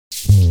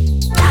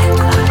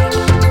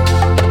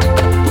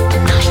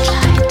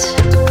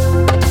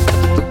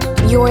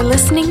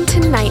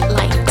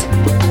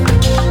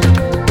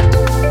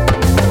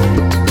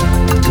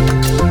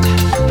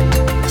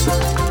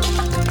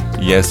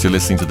Yes, you're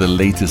listening to the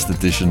latest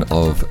edition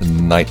of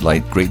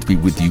Nightlight. Great to be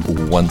with you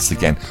once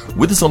again.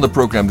 With us on the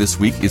program this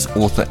week is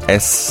author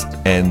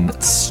S.N.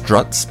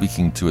 Strutt,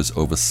 speaking to us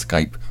over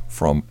Skype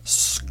from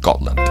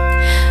Scotland.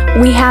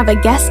 We have a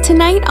guest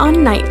tonight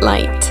on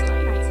Nightlight.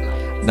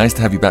 Nice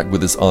to have you back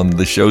with us on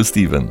the show,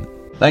 Stephen.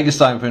 Thank you,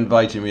 Simon, for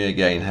inviting me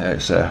again.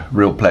 It's a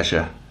real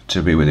pleasure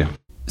to be with you.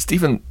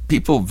 Stephen,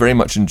 people very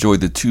much enjoyed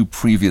the two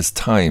previous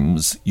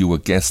times you were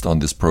guest on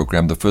this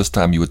program. The first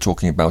time you were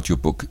talking about your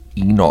book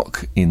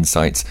Enoch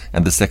Insights,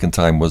 and the second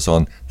time was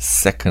on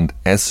Second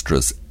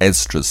Esdras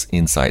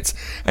Insights.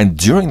 And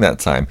during that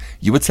time,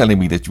 you were telling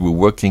me that you were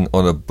working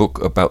on a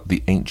book about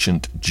the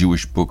ancient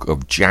Jewish book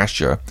of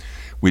Jasher,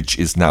 which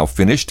is now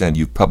finished, and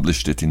you've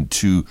published it in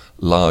 2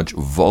 large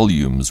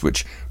volumes,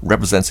 which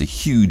represents a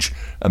huge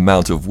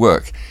amount of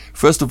work.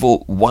 First of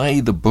all, why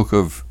the book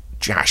of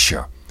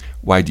Jasher?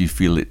 Why do you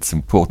feel it's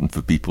important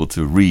for people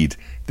to read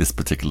this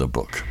particular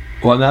book?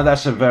 Well, now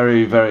that's a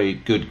very, very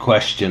good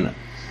question.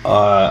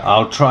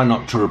 I'll try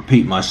not to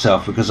repeat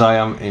myself because I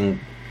am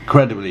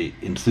incredibly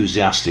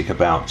enthusiastic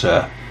about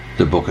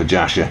the Book of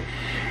Jasher.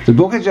 The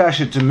Book of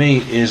Jasher to me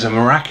is a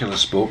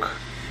miraculous book.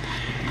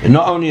 And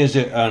not only is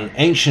it an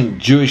ancient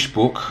Jewish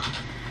book,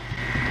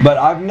 but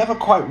I've never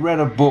quite read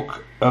a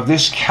book of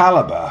this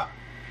caliber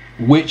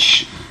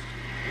which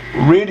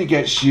really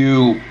gets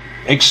you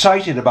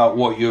excited about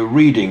what you're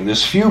reading.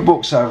 There's few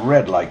books I've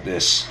read like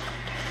this,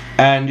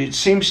 and it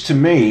seems to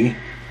me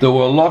there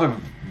were a lot of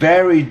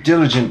very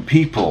diligent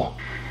people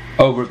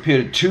over a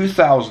period of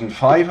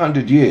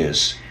 2,500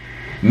 years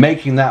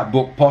making that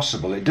book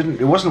possible.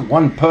 It wasn't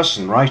one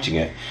person writing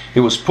it. It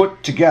was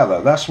put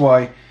together. That's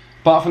why,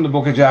 apart from the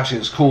Book of Jasher,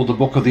 it's called the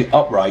Book of the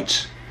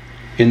Upright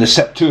in the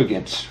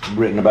Septuagint,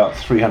 written about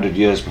 300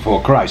 years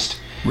before Christ.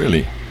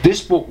 Really?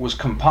 This book was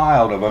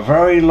compiled over a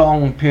very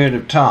long period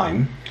of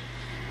time.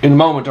 In a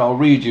moment, I'll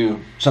read you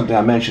something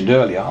I mentioned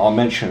earlier. I'll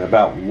mention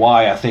about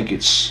why I think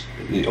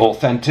the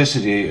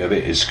authenticity of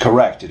it is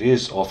correct. It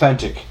is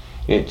authentic.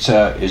 It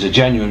is a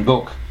genuine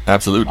book.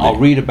 Absolutely. I'll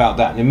read about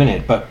that in a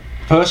minute. But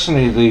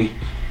personally,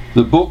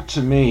 the book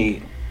to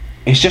me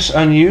is just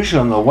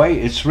unusual in the way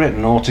it's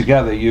written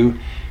altogether. You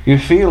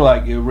feel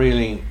like you're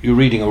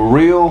reading a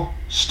real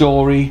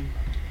story.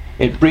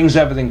 It brings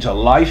everything to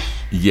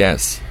life.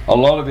 Yes. A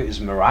lot of it is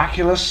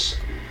miraculous.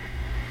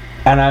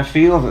 And I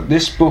feel that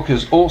this book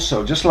is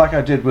also, just like I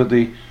did with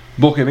the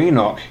Book of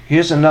Enoch,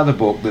 here's another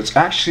book that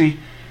actually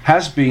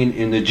has been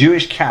in the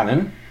Jewish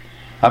canon,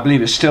 I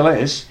believe it still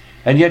is,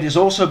 and yet it's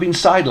also been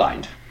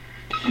sidelined.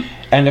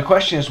 And the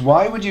question is,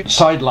 why would you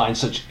sideline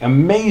such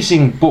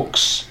amazing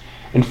books?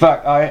 In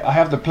fact, I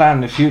have the plan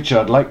in the future,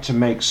 I'd like to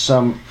make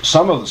some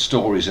of the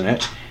stories in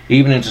it,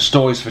 even into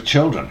stories for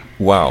children.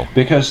 Wow.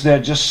 Because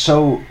they're just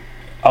so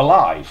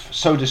alive,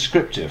 so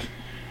descriptive.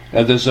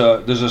 There's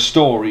a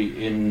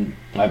story in,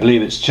 I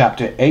believe it's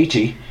chapter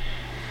 80,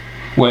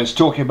 where it's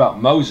talking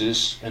about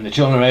Moses and the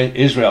children of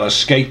Israel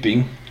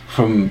escaping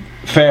from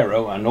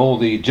Pharaoh and all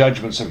the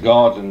judgments of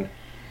God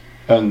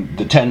and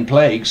the 10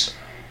 plagues,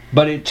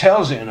 but it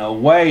tells it in a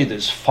way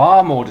that's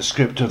far more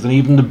descriptive than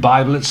even the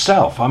Bible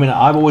itself. I mean,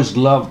 I've always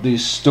loved the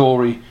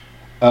story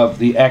of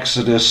the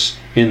Exodus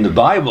in the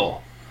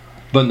Bible,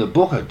 but in the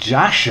Book of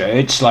Jasher,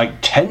 it's like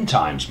 10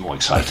 times more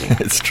exciting.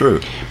 It's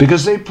true.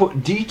 Because they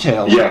put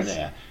details in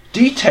there.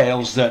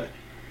 Details that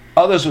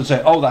others would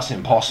say, oh, that's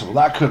impossible,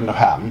 that couldn't have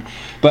happened.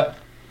 But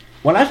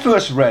when I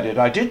first read it,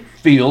 I did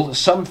feel that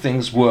some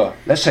things were,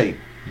 let's say,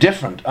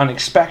 different,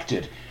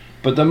 unexpected.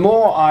 But the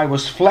more I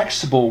was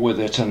flexible with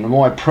it and the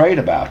more I prayed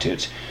about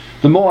it,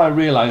 the more I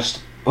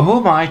realized, who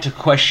am I to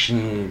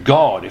question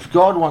God? If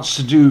God wants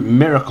to do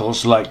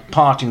miracles like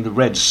parting the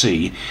Red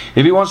Sea,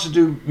 if he wants to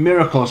do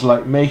miracles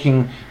like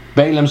making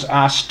Balaam's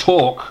ass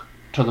talk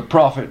to the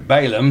prophet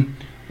Balaam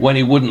when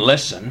he wouldn't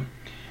listen,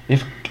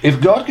 if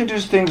God can do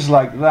things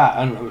like that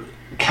and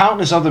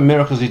countless other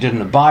miracles he did in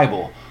the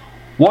Bible,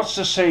 what's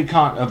to say he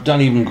can't have done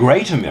even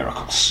greater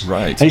miracles?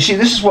 Right. And you see,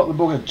 this is what the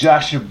Book of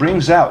Jasher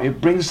brings out. It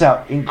brings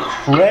out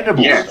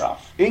incredible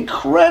stuff.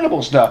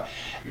 Incredible stuff.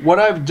 What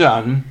I've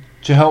done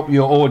to help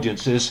your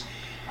audience is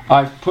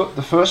I've put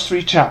the first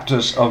 3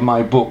 chapters of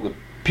my book, the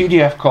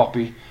PDF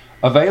copy,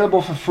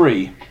 available for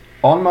free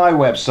on my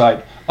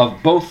website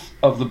of both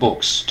of the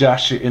books,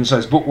 Jasher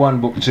Insights, Book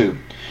 1, Book 2.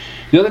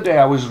 The other day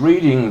I was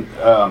reading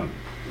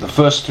the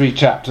first 3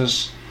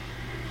 chapters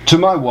to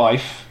my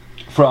wife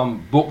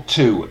from Book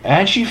 2,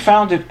 and she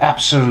found it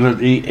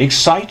absolutely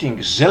exciting,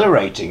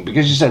 exhilarating,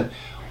 because she said,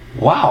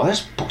 wow,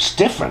 this book's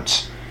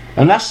different.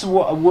 And that's the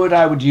word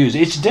I would use.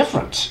 It's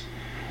different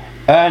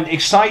and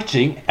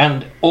exciting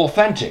and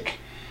authentic.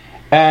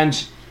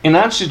 And in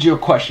answer to your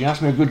question, you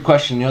asked me a good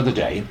question the other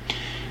day.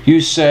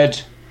 You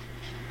said,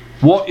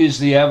 what is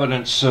the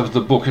evidence of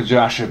the Book of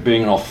Jasher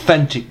being an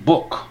authentic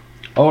book?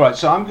 All right,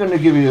 so I'm going to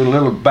give you a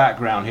little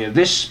background here.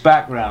 This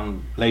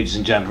background, ladies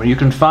and gentlemen, you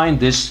can find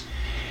this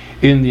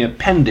in the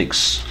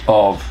appendix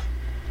of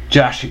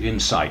Jasher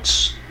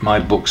Insights,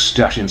 my books,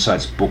 Jasher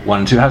Insights, Book 1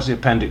 and 2, has the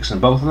appendix in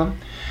both of them.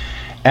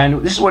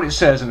 And this is what it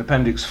says in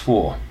Appendix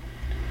 4.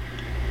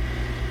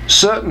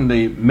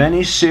 Certainly,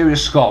 many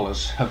serious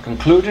scholars have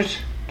concluded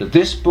that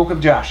this book of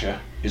Jasher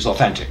is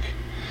authentic.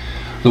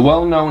 The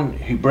well-known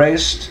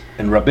Hebraist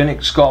and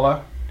rabbinic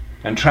scholar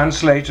and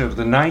translator of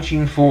the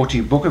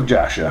 1940 Book of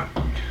Jasher,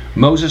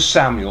 Moses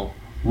Samuel,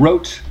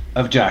 wrote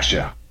of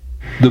Jasher.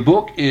 The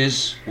book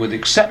is, with the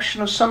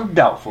exception of some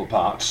doubtful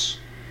parts,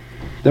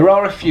 there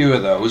are a few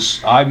of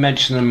those, I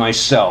mentioned them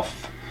myself.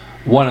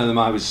 One of them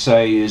I would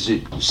say is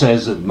it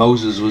says that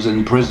Moses was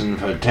in prison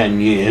for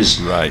 10 years.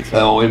 Right.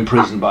 Or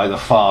imprisoned by the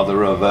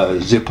father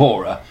of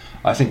Zipporah.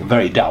 I think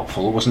very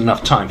doubtful. There wasn't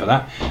enough time for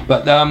that.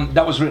 But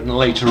that was written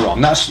later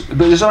on. But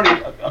there's only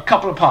a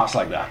couple of parts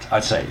like that,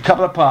 I'd say. A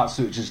couple of parts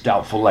which is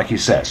doubtful, like he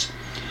says.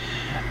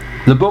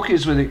 The book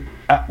is, with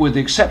the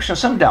exception of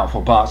some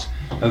doubtful parts,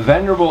 a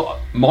venerable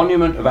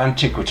monument of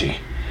antiquity.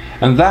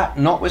 And that,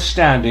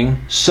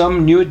 notwithstanding,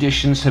 some new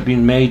additions have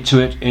been made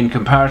to it in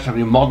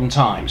comparatively modern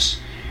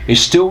times. It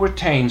still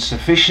retains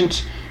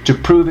sufficient to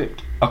prove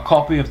it a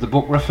copy of the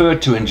book referred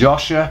to in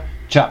Joshua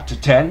chapter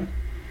 10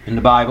 in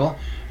the Bible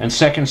and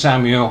 2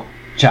 Samuel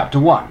chapter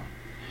 1.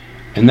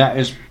 And that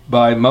is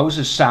by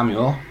Moses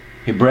Samuel,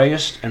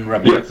 Hebraist and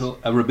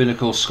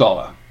rabbinical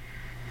scholar.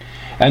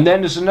 And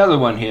then there's another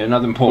one here,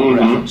 another important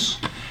reference.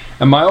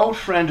 And my old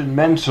friend and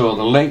mentor,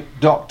 the late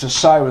Dr.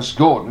 Cyrus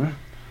Gordon,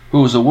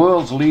 who was the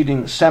world's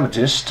leading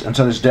Semitist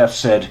until his death,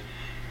 said,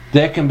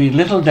 "There can be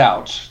little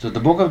doubt that the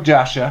Book of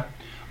Jasher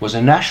was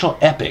a national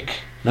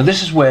epic." Now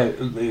this is where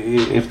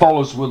it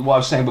follows with what I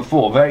was saying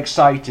before, very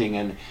exciting,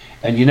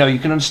 and you know, you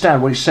can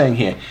understand what he's saying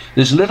here.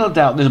 There's little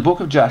doubt that the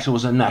Book of Jasher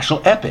was a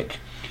national epic.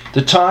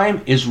 The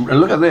time is,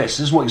 look at this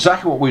is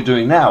exactly what we're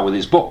doing now with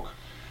his book.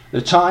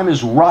 The time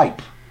is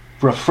ripe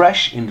for a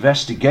fresh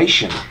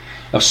investigation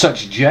of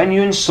such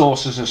genuine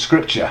sources of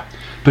scripture,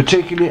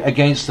 particularly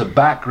against the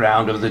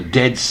background of the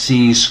Dead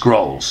Sea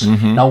Scrolls.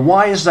 Now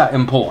why is that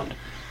important?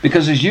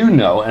 Because as you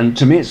know, and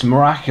to me it's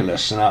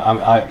miraculous, and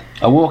I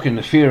walk in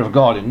the fear of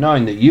God in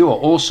knowing that you are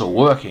also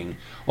working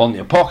on the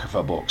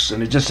Apocrypha books,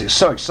 and it just is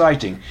so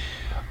exciting.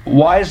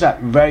 Why is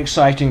that very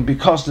exciting?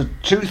 Because the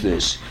truth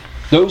is,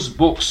 those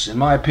books, in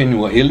my opinion,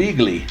 were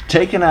illegally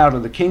taken out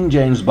of the King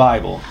James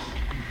Bible.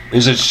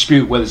 There's a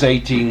dispute whether it's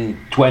 18,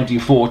 20,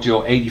 40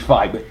 or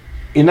 85, but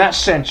in that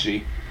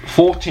century,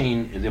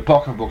 14 of the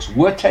Apocrypha books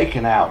were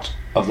taken out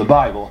of the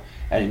Bible,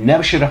 and it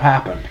never should have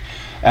happened.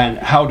 And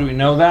how do we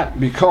know that?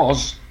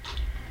 Because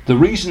the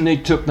reason they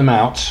took them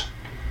out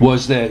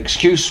was their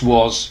excuse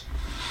was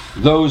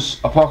those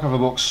Apocrypha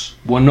books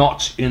were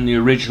not in the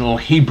original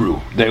Hebrew.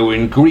 They were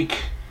in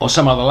Greek or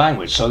some other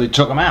language, so they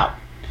took them out.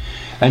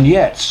 And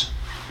yet,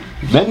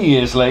 many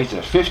years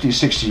later, 50,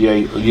 60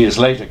 years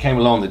later, came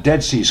along the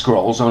Dead Sea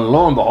Scrolls, and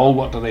lo and behold,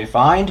 what do they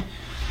find?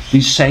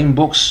 These same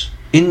books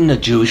in the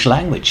Jewish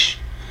language.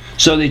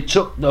 So they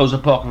took those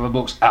Apocrypha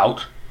books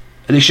out,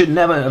 and they should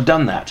never have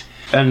done that.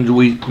 And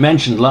we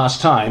mentioned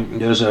last time,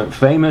 there's a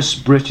famous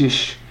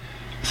British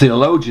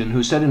theologian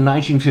who said in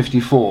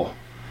 1954,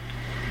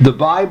 "The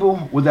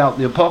Bible without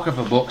the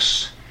Apocrypha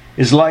books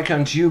is like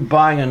unto you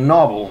buying a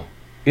novel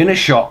in a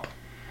shop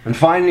and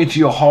finding to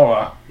your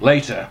horror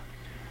later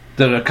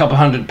that a couple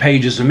hundred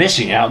pages are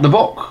missing out of the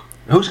book."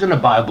 Who's going to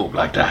buy a book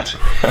like that?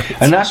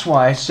 Right. And that's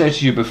why I said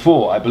to you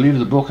before, I believe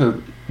the book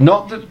of,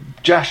 not that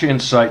Jasher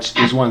Insights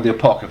is one of the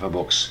Apocrypha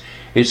books.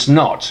 It's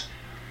not.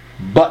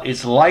 But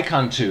it's like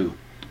unto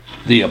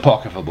the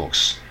Apocrypha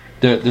books.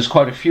 There's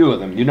quite a few of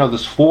them. You know,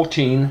 there's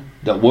 14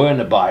 that were in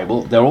the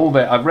Bible. They're all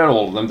I've read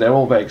all of them. They're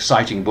all very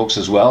exciting books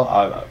as well.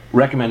 I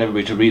recommend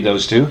everybody to read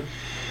those too.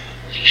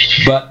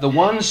 But the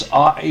ones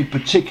I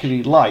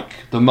particularly like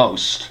the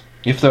most,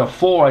 if there are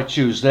 4 I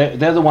choose, they're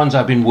the ones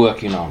I've been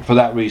working on for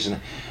that reason.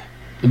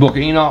 The Book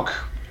of Enoch,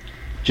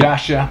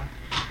 Jasher,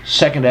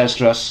 2nd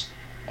Esdras,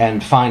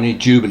 and finally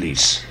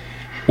Jubilees.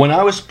 When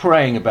I was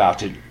praying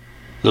about it,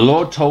 the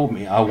Lord told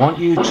me, I want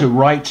you to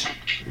write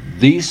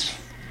these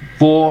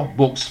 4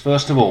 books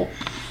first of all,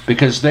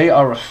 because they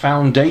are a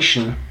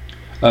foundation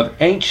of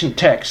ancient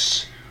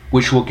texts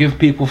which will give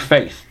people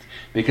faith.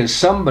 Because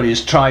somebody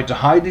has tried to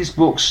hide these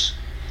books,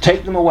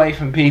 take them away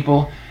from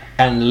people,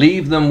 and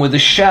leave them with a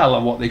shell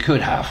of what they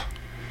could have.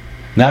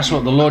 And that's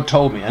what the Lord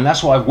told me, and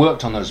that's why I've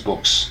worked on those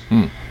books.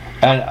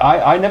 And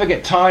I never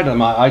get tired of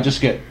them. I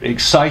just get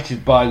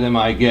excited by them.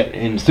 I get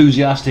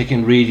enthusiastic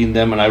in reading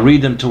them, and I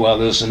read them to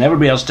others, and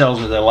everybody else tells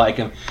me they like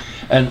them.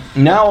 And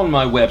now on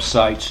my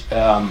website,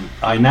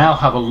 I now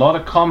have a lot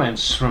of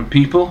comments from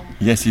people.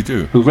 Yes, you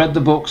do. Who read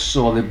the books,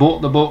 or they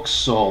bought the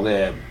books, or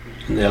they're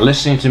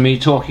listening to me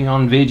talking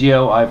on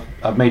video.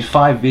 I've made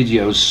 5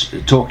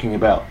 videos talking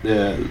about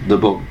the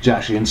book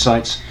Jasher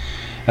Insights,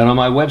 and on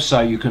my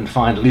website you can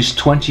find at least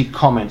 20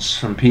 comments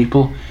from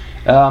people.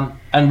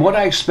 And what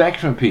I expect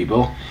from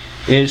people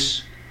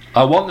is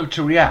I want them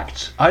to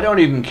react. I don't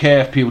even care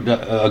if people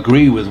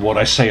agree with what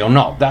I say or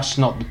not. That's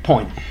not the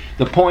point.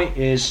 The point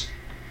is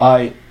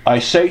I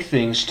say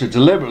things to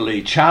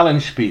deliberately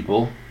challenge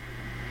people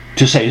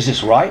to say, is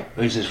this right?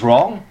 Is this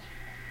wrong?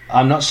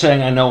 I'm not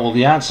saying I know all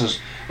the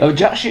answers.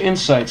 Jasher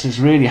Insights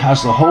really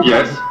has the whole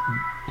book.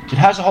 It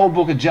has a whole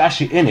book of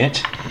Jasher in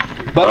it,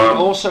 but it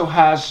also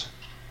has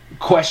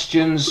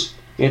questions,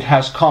 it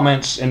has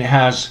comments, and it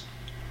has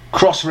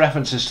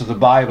cross-references to the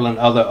Bible and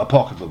other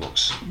apocryphal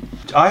books.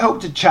 I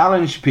hope to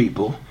challenge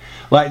people.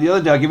 Like the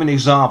other day, I'll give an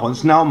example.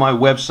 It's now on my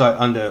website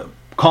under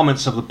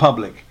comments of the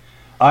public.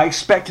 I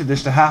expected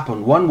this to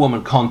happen. One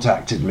woman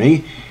contacted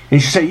me,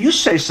 and she said, you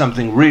say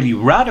something really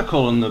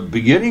radical in the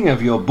beginning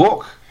of your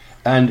book.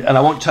 And I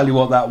won't tell you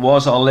what that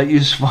was. I'll let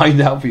you find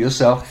out for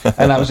yourself.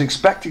 And I was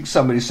expecting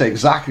somebody to say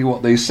exactly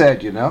what they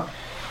said, you know.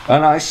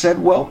 And I said,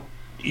 well,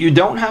 you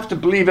don't have to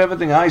believe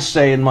everything I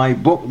say in my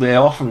book. They're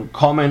often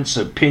comments,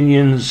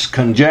 opinions,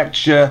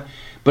 conjecture.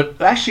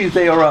 But actually,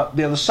 they are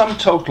the sum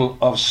total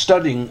of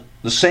studying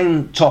the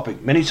same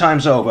topic many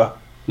times over,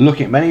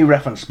 looking at many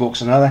reference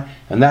books and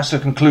that's the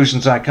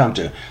conclusions I come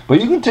to.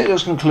 But you can take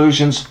those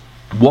conclusions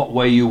what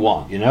way you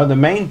want, you know. The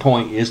main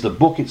point is the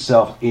book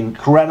itself,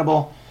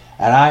 incredible,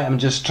 and I am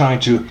just trying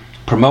to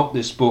promote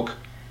this book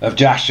of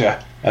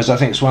Jasher as I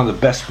think it's one of the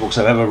best books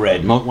I've ever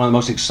read, one of the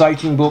most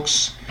exciting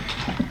books,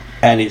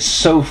 and it's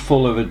so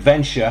full of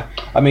adventure.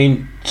 I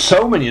mean,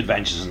 so many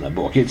adventures in the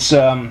book. It's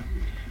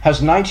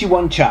has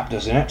 91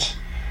 chapters in it,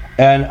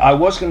 and I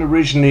was going to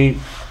originally,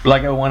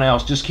 like everyone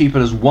else, just keep it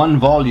as one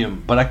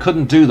volume, but I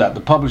couldn't do that.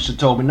 The publisher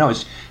told me, no,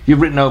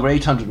 you've written over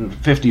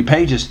 850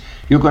 pages,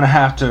 you're going to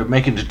have to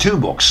make it into 2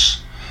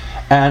 books.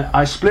 And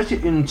I split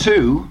it in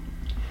 2,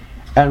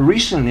 and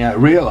recently I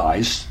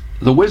realized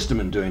the wisdom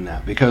in doing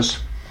that, because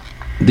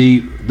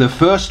the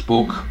first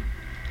book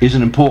is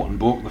an important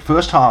book. The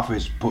first half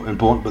is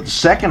important, but the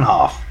second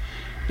half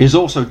is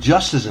also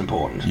just as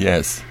important.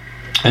 Yes.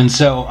 And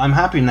so I'm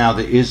happy now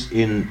that it is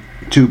in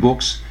 2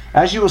 books,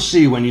 as you will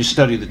see when you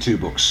study the 2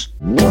 books.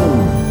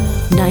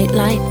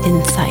 Nightlight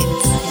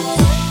Insights.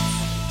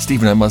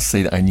 Stephen, I must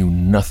say that I knew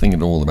nothing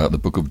at all about the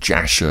Book of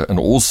Jasher and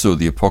also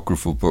the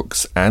apocryphal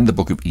books and the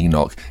Book of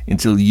Enoch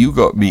until you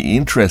got me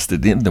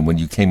interested in them when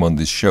you came on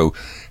this show.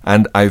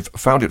 And I've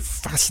found it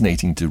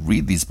fascinating to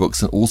read these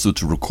books and also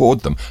to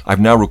record them. I've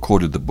now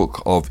recorded the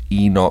Book of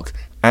Enoch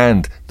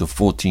and the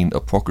 14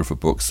 apocrypha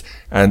books,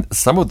 and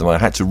some of them I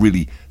had to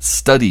really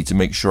study to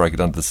make sure I could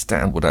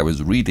understand what I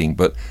was reading.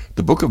 But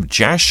the Book of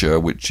Jasher,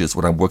 which is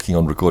what I'm working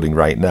on recording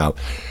right now,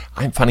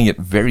 I'm finding it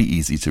very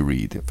easy to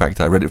read. In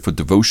fact, I read it for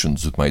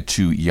devotions with my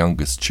 2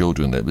 youngest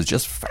children. It was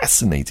just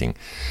fascinating.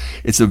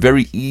 It's a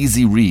very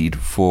easy read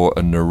for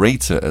a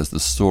narrator, as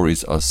the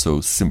stories are so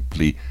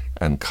simply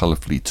and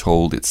colorfully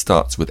told. It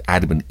starts with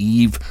Adam and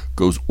Eve,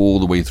 goes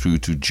all the way through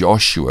to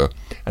Joshua,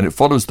 and it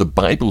follows the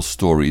Bible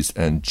stories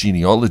and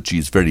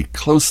genealogies very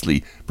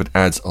closely, but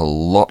adds a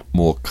lot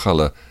more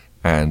color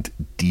and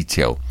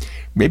detail.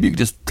 Maybe you could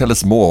just tell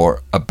us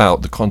more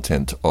about the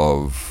content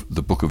of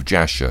the Book of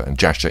Jasher and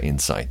Jasher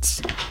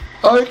Insights.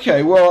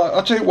 Okay, well,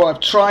 I'll tell you what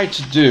I've tried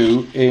to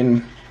do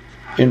in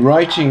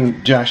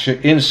writing Jasher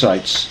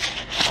Insights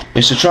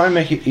is to try and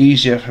make it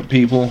easier for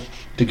people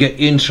to get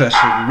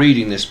interested in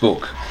reading this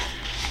book.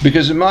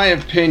 Because in my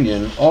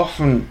opinion,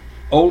 often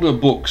older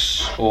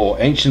books or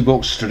ancient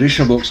books,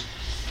 traditional books,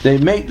 they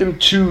make them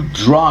too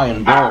dry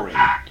and boring.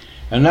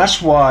 And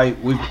that's why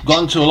we've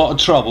gone to a lot of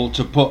trouble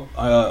to put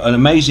an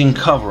amazing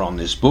cover on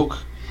this book.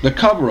 The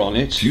cover on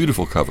it,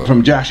 beautiful cover,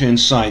 from Jasher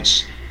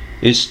Insights,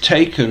 is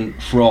taken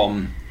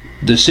from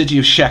the city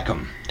of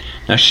Shechem.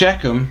 Now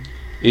Shechem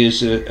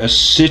is a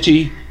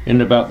city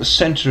in about the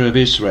center of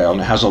Israel,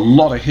 and it has a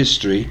lot of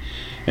history,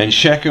 and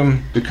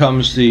Shechem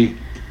becomes the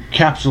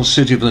capital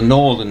city of the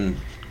northern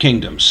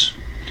kingdoms.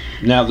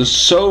 Now there's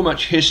so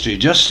much history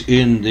just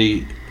in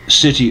the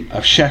city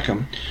of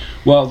Shechem.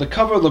 Well, the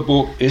cover of the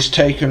book is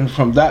taken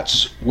from,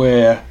 that's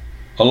where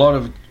a lot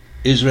of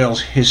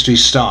Israel's history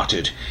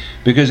started,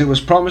 because it was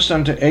promised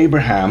unto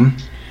Abraham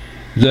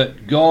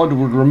that God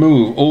would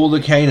remove all the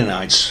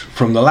Canaanites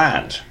from the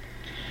land.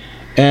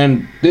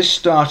 And this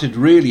started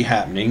really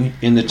happening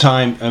in the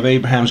time of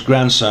Abraham's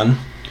grandson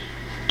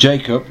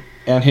Jacob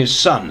and his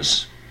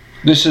sons.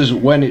 This is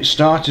when it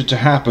started to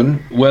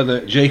happen,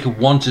 whether Jacob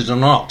wanted or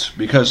not,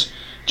 because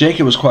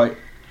Jacob was quite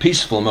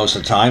peaceful most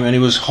of the time, and he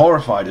was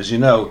horrified, as you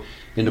know,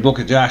 in the Book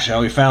of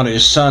Jasher. He found that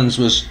his sons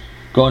was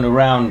going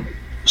around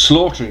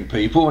slaughtering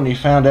people, and he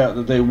found out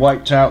that they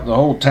wiped out the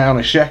whole town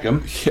of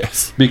Shechem.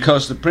 Yes.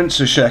 Because the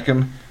prince of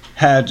Shechem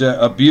had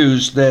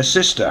abused their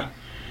sister.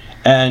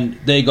 And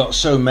they got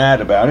so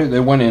mad about it, they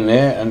went in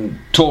there and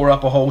tore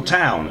up a whole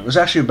town. It was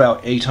actually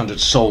about 800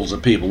 souls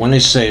of people. When they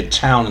say a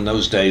town in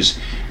those days,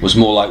 it was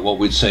more like what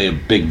we'd say a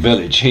big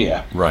village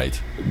here. Right.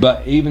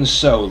 But even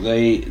so,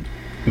 they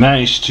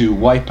managed to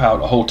wipe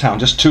out a whole town,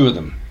 just 2 of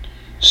them,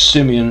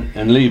 Simeon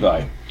and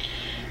Levi.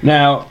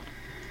 Now,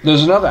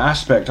 there's another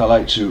aspect I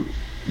like to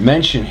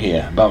mention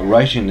here about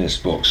writing these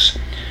books.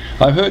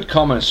 I've heard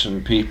comments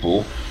from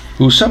people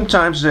who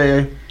sometimes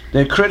they're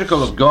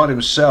critical of God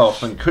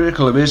himself and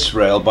critical of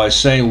Israel by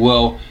saying,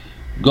 well,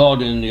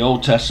 God in the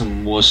Old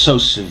Testament was so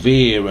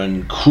severe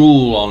and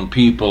cruel on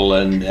people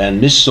and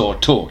this sort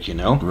of talk, you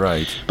know.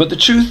 Right. But the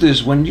truth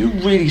is, when you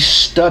really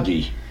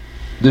study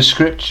the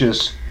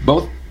scriptures,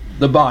 both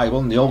the Bible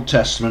and the Old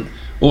Testament,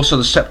 Also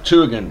the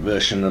Septuagint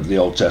version of the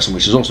Old Testament,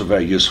 which is also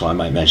very useful, I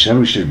might mention.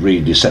 Everybody should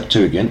read the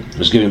Septuagint.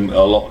 It's giving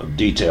a lot of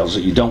details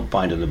that you don't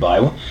find in the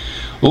Bible.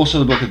 Also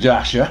the Book of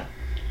Jasher.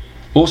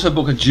 Also the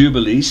Book of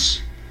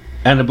Jubilees.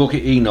 And the Book of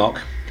Enoch.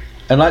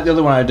 And like the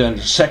other one I've done,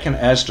 2nd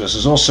Esdras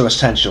is also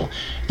essential.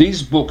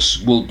 These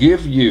books will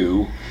give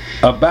you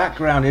a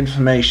background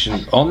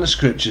information on the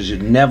scriptures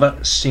you've never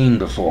seen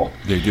before.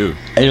 They do.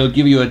 It'll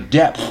give you a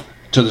depth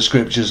to the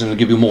scriptures, and it'll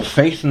give you more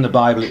faith in the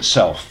Bible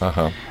itself.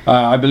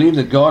 I believe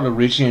that God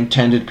originally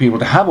intended people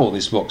to have all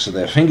these books at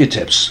their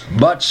fingertips,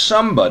 but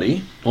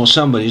somebody or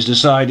somebody's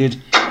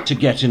decided to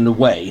get in the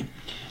way.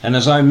 And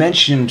as I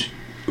mentioned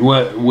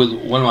with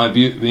one of my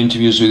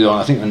interviews with you on,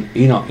 I think on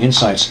Enoch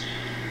Insights,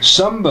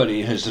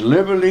 somebody has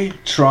deliberately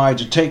tried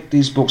to take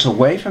these books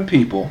away from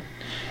people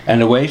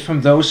and away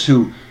from those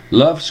who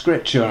love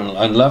Scripture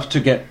and love to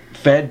get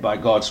fed by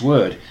God's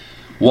Word.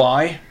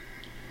 Why?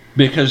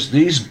 Because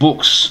these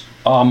books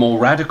are more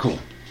radical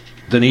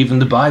than even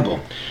the Bible.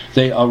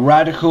 They are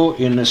radical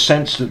in the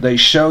sense that they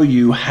show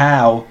you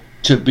how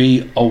to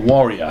be a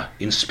warrior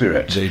in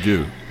spirit. They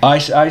do. I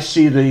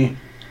see the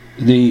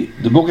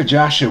Book of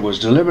Jasher was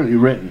deliberately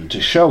written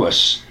to show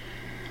us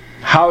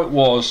how it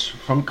was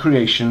from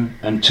creation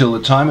until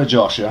the time of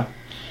Joshua,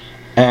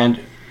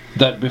 and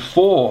that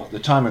before the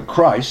time of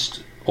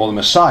Christ or the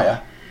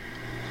Messiah,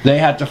 they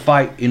had to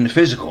fight in the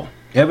physical.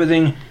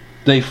 Everything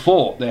they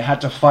fought, they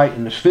had to fight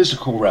in the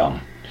physical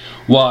realm.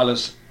 While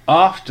as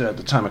after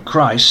the time of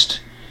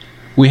Christ,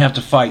 we have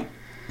to fight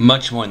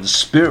much more in the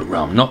spirit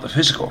realm, not the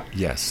physical.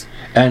 Yes.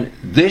 And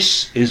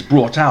this is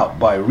brought out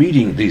by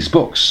reading these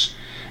books.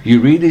 You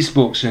read these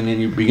books and then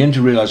you begin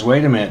to realize,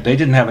 wait a minute, they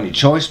didn't have any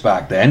choice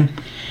back then.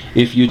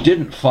 If you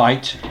didn't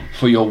fight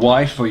for your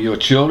wife or your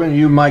children,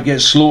 you might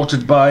get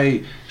slaughtered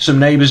by some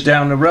neighbors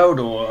down the road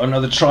or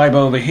another tribe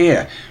over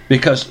here,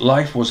 because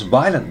life was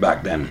violent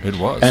back then. It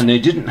was. And they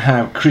didn't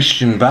have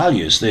Christian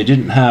values. They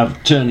didn't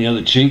have turn the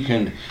other cheek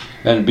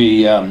and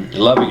be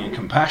loving and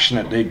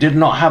compassionate. They did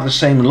not have the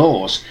same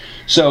laws.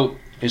 So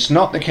it's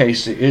not the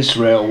case that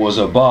Israel was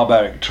a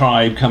barbaric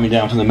tribe coming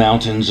down from the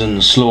mountains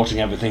and slaughtering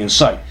everything in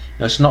sight.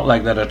 It's not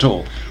like that at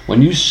all.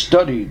 When you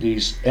study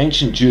these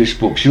ancient Jewish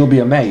books, you'll be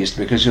amazed,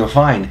 because you'll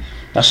find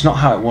that's not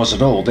how it was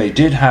at all. They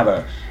did have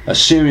a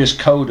serious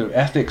code of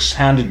ethics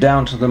handed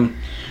down to them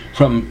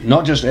from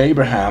not just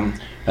Abraham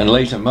and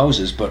later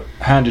Moses, but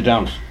handed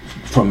down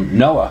from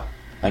Noah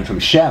and from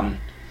Shem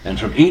and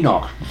from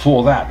Enoch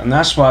before that. And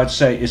that's why I'd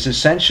say it's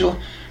essential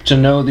to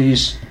know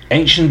these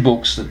ancient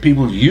books that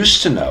people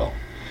used to know,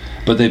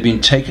 but they've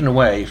been taken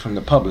away from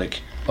the public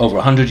over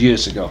 100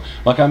 years ago.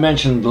 Like I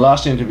mentioned, the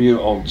last interview,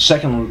 or the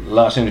second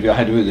last interview I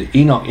had with the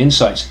Enoch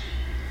Insights,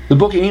 the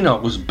Book of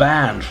Enoch was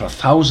banned for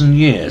 1,000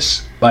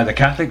 years by the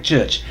Catholic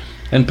Church,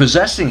 and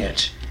possessing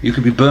it, you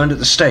could be burned at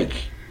the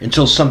stake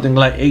until something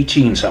like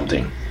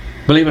 18-something.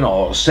 Believe it or not,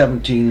 or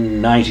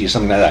 1790 or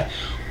something like that.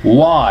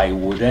 Why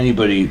would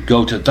anybody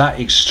go to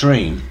that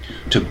extreme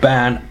to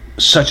ban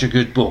such a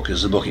good book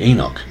as the Book of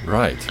Enoch?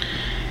 Right.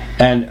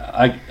 And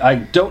I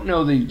don't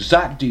know the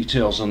exact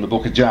details on the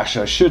Book of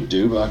Jasher. I should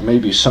do, but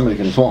maybe somebody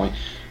can inform me.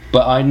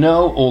 But I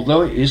know,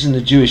 although it is in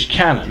the Jewish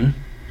canon,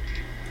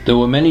 there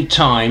were many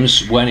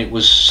times when it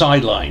was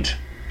sidelined,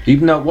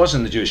 even though it was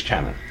in the Jewish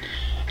canon.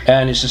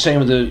 And it's the same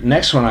with the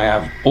next one I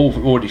have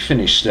already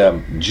finished,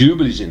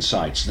 Jubilees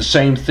Insights. The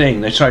same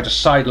thing. They tried to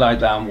sideline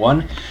that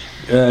one.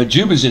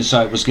 Jubilees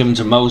Insight was given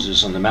to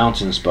Moses on the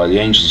mountains by the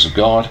angels of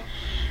God.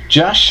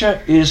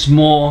 Jasher is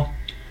more,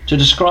 to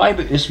describe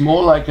it, it's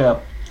more like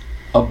a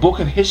book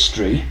of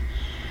history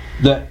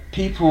that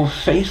people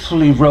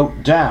faithfully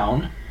wrote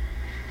down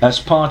as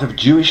part of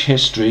Jewish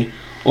history.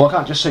 Well, I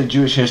can't just say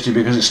Jewish history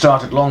because it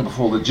started long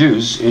before the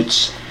Jews.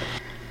 It's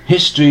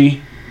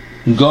history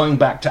going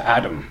back to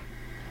Adam,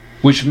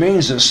 which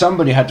means that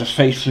somebody had to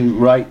faithfully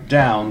write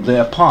down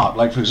their part.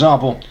 Like, for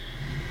example,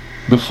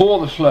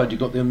 before the flood, you've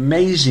got the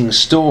amazing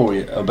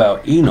story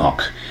about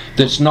Enoch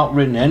that's not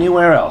written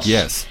anywhere else.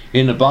 Yes.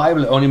 In the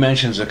Bible, it only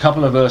mentions a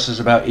couple of verses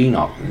about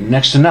Enoch,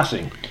 next to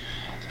nothing.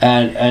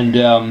 And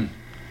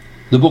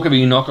the Book of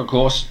Enoch, of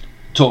course,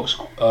 talks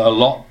a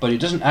lot, but it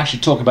doesn't actually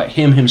talk about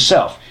him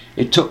himself.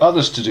 It took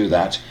others to do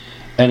that.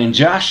 And in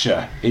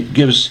Jasher, it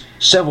gives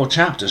several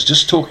chapters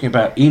just talking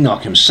about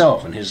Enoch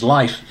himself and his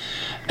life.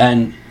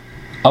 And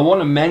I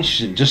want to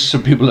mention, just so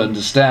people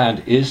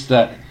understand, is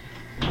that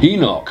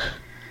Enoch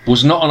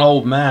was not an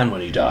old man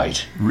when he died.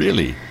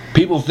 Really?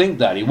 People think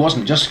that. He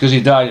wasn't, just because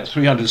he died at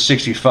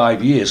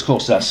 365 years. Of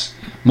course, that's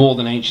more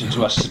than ancient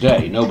to us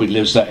today. Nobody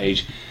lives that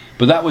age.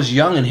 But that was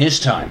young in his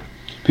time.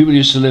 People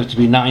used to live to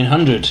be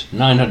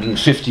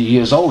 950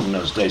 years old in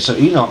those days. So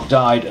Enoch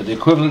died at the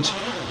equivalent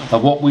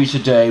of what we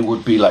today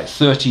would be like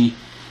 30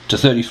 to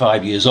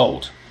 35 years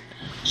old.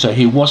 So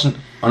he wasn't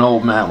an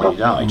old man when he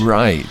died.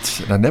 Right.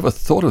 And I never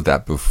thought of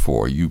that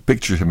before. You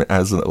picture him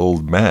as an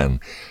old man.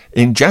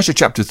 In Jasher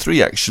chapter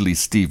 3, actually,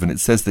 Stephen, it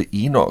says that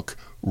Enoch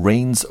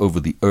reigns over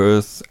the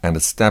earth and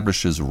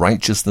establishes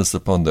righteousness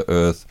upon the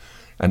earth,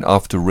 and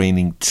after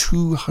reigning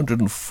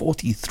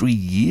 243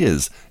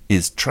 years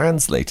is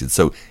translated.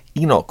 So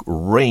Enoch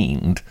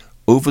reigned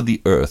over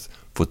the earth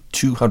for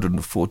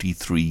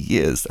 243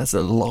 years. That's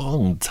a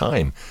long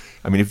time.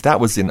 I mean, if that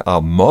was in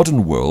our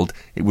modern world,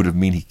 it would have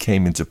mean he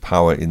came into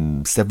power in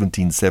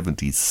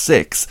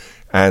 1776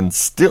 and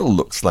still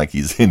looks like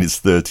he's in his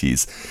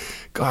 30s.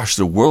 Gosh,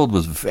 the world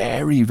was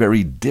very,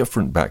 very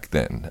different back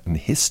then, and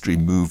history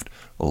moved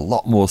a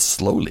lot more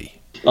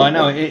slowly. I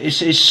know, it's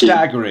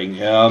staggering.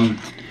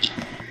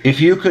 If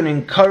you can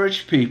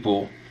encourage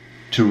people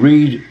to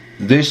read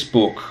this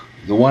book,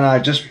 the one I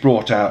just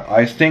brought out,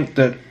 I think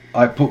that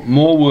I put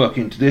more work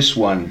into this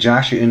one,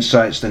 Jasher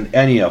Insights, than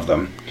any of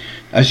them.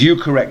 As you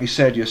correctly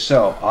said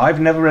yourself, I've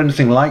never read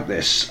anything like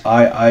this.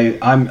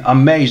 I'm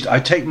amazed. I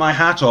take my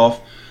hat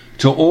off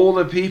to all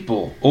the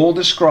people, all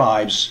the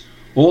scribes,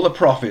 all the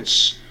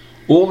prophets,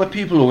 all the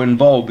people who were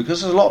involved,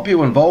 because there's a lot of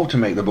people involved to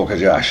make the Book of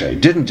Jasher.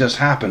 It didn't just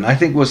happen. I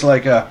think it was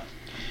like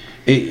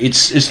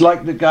it's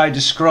like the guy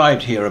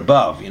described here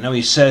above. You know,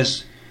 he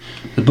says,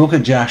 the Book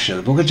of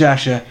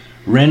Jasher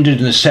rendered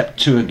in the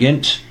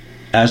Septuagint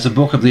as the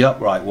Book of the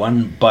Upright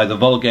One by the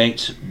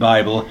Vulgate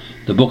Bible,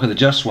 the Book of the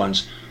Just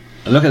Ones.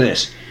 Look at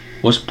this,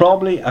 was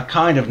probably a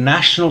kind of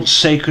national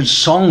sacred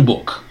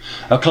songbook,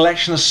 a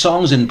collection of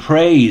songs in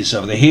praise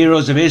of the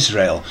heroes of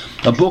Israel,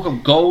 a book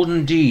of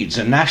golden deeds,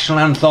 a national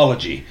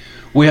anthology.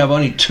 We have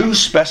only two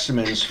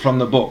specimens from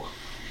the book.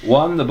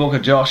 One, the Book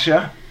of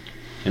Jasher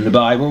in the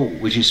Bible,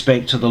 which he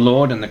spake to the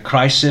Lord in the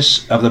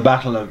crisis of the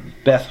Battle of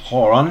Beth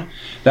Horon.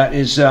 That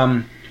is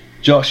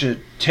Joshua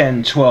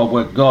 10:12,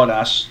 where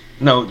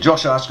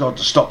Joshua asked God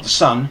to stop the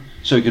sun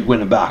so he could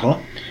win a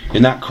battle.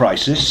 In that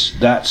crisis,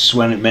 that's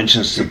when it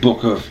mentions the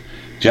Book of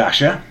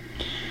Jasher.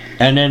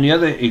 And then the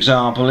other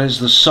example is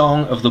the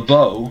Song of the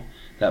Bow,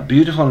 that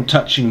beautiful and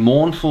touching,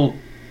 mournful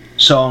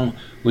song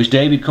which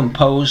David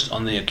composed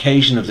on the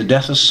occasion of the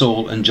death of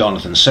Saul and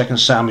Jonathan, 2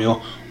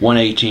 Samuel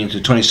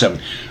 1:18-27.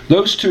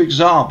 Those two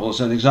examples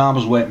are the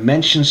examples where it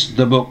mentions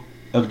the Book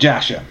of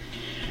Jasher.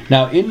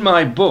 Now, in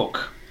my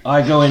book,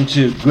 I go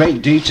into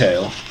great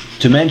detail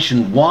to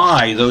mention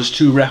why those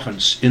two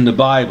references in the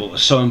Bible are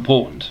so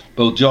important,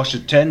 both Joshua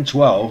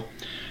 10:12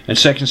 and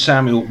 2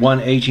 Samuel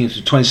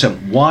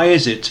 1:18-27. Why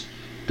is it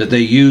that they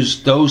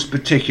use those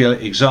particular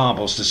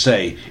examples to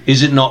say,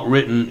 is it not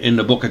written in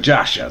the Book of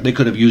Jasher? They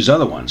could have used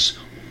other ones.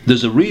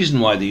 There's a reason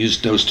why they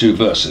used those two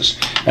verses,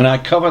 and I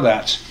cover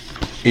that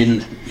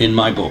in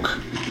my book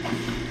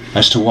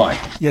as to why.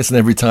 Yes, and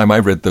every time I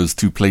read those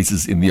two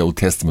places in the Old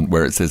Testament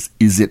where it says,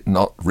 is it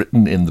not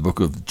written in the Book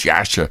of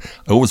Jasher,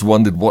 I always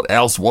wondered what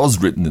else was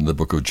written in the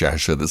Book of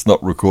Jasher that's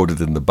not recorded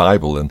in the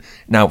Bible. And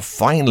now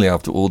finally,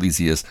 after all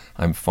these years,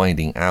 I'm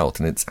finding out,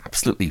 and it's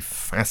absolutely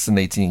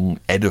fascinating,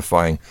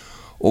 edifying,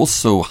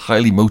 also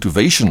highly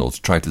motivational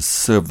to try to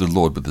serve the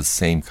Lord with the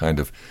same kind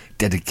of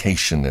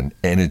dedication and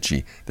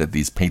energy that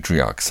these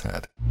patriarchs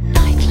had.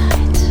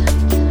 Nightlight.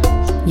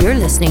 You're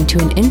listening to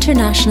an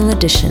international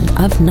edition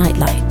of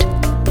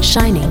Nightlight,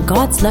 shining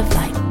God's love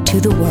light to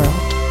the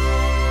world.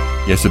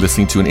 Yes, you're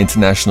listening to an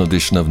international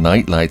edition of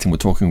Nightlight, and we're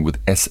talking with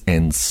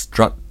S.N.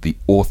 Strutt, the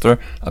author,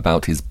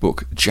 about his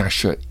book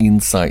Jasher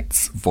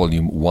Insights,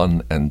 Volume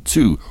 1 and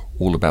 2,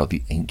 all about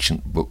the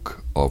ancient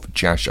book of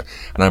Jasher.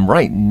 And I'm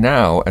right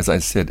now, as I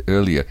said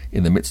earlier,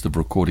 in the midst of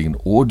recording an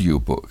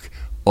audiobook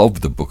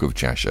of the Book of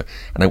Jasher,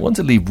 and I want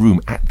to leave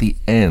room at the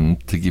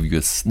end to give you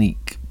a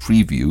sneak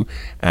preview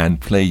and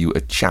play you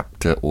a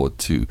chapter or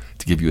two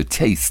to give you a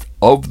taste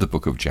of the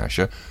Book of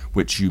Jasher,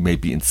 which you may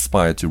be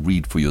inspired to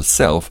read for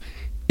yourself.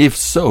 If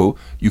so,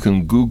 you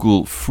can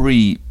Google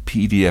free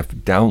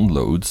PDF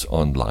downloads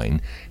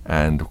online,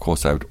 and of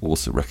course I would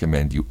also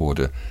recommend you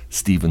order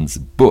Stephen's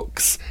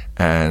books,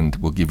 and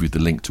we'll give you the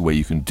link to where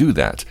you can do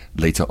that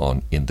later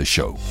on in the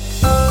show.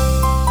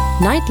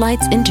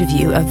 Nightlight's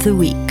interview of the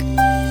week.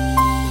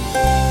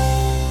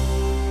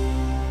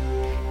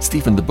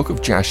 Stephen, the Book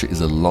of Jasher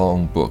is a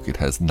long book. It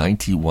has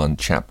 91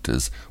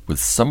 chapters, with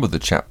some of the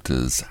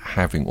chapters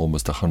having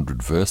almost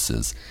 100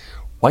 verses.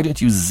 Why don't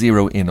you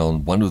zero in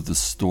on one of the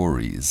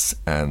stories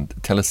and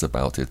tell us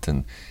about it?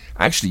 And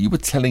actually, you were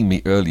telling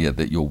me earlier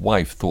that your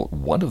wife thought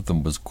one of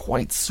them was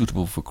quite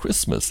suitable for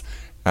Christmas,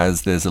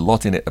 as there's a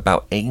lot in it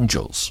about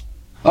angels.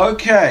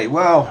 Okay,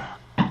 well,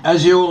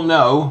 as you all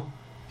know,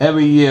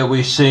 every year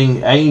we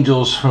sing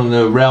Angels from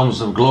the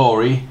Realms of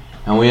Glory,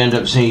 and we end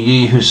up singing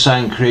Ye Who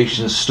Sang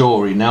Creation's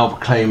Story, now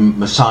proclaim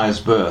Messiah's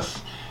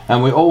birth.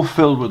 And we're all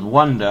filled with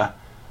wonder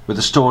with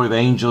the story of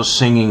angels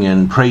singing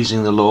and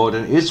praising the Lord,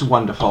 and it's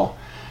wonderful.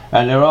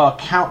 And there are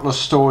countless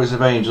stories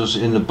of angels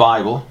in the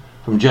Bible,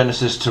 from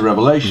Genesis to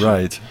Revelation.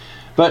 Right.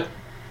 But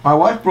my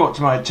wife brought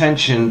to my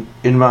attention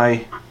in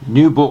my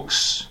new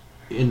books,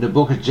 in the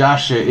Book of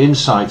Jasher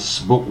Insights,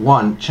 Book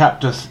 1,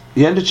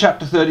 the end of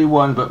chapter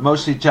 31, but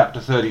mostly chapter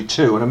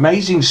 32, an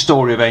amazing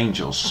story of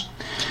angels.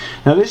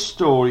 Now this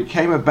story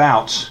came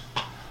about,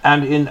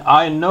 and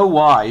I in no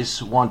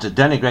wise want to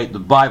denigrate the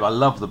Bible. I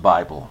love the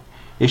Bible.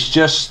 It's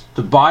just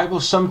the Bible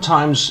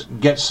sometimes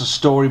gets the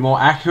story more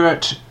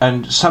accurate,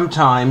 and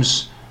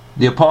sometimes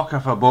the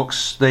Apocrypha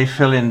books, they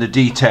fill in the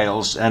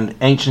details, and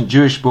ancient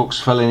Jewish books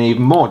fill in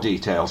even more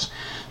details.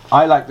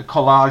 I like the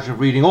collage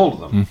of reading all of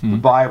them, the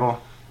Bible,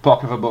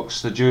 Apocrypha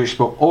books, the Jewish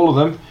book, all of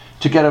them,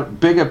 to get a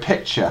bigger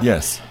picture.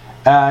 Yes.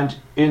 And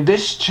in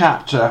this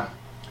chapter,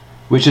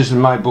 which is in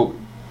my book,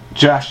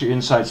 Jasher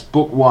Insights,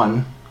 Book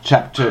 1,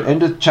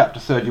 end of chapter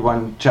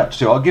 31, chapter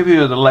 2, I'll give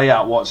you the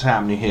layout, what's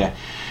happening here.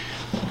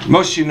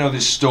 Most of you know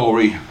this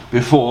story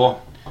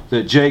before,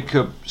 that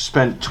Jacob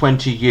spent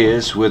 20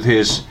 years with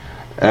his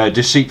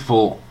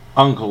deceitful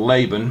uncle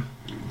Laban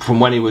from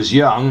when he was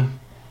young,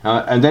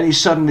 and then he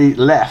suddenly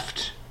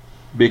left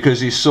because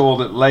he saw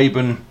that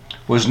Laban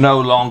was no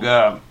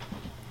longer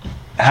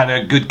had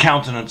a good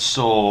countenance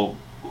or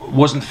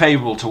wasn't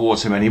favourable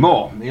towards him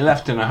anymore. He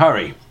left in a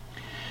hurry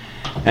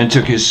and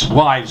took his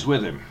wives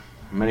with him.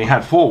 I mean, he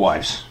had 4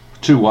 wives,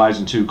 2 wives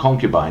and 2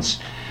 concubines.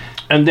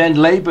 And then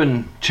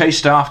Laban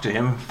chased after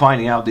him,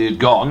 finding out that he had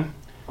gone,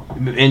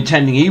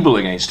 intending evil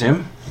against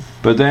him.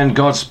 But then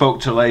God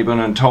spoke to Laban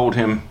and told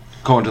him,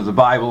 according to the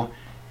Bible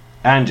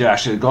and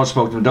Jasher, God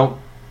spoke to him, don't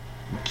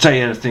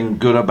say anything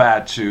good or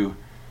bad to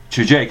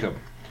Jacob.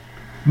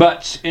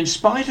 But in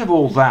spite of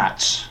all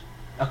that,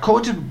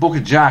 according to the Book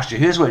of Jasher,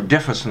 here's where it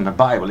differs from the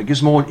Bible. It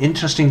gives more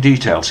interesting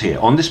details here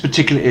on this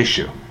particular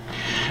issue.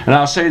 And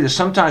I'll say this,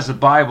 sometimes the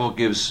Bible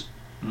gives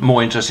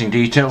more interesting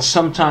details,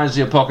 sometimes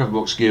the Apocrypha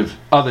books give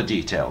other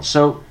details.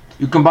 So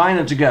you combine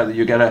them together,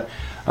 you get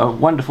a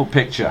wonderful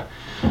picture.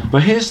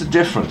 But here's the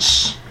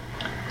difference.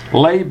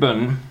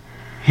 Laban,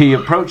 he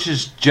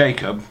approaches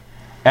Jacob,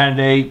 and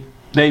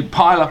they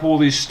pile up all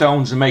these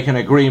stones and make an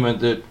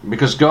agreement that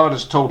because God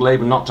has told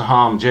Laban not to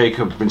harm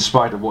Jacob in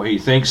spite of what he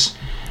thinks,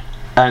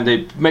 and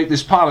they make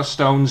this pile of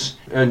stones,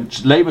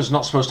 and Laban's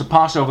not supposed to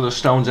pass over the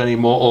stones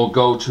anymore or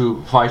go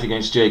to fight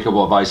against Jacob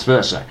or vice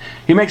versa.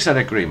 He makes that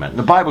agreement.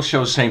 The Bible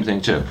shows the same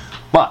thing too.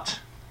 But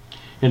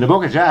in the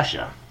Book of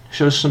Jasher, it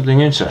shows something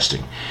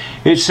interesting.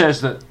 It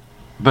says that,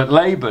 but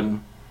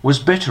Laban was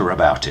bitter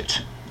about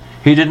it.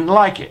 He didn't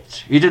like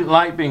it. He didn't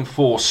like being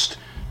forced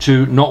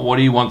to not what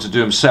he wanted to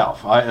do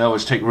himself. I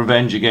always take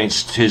revenge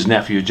against his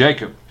nephew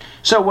Jacob.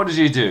 So what does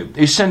he do?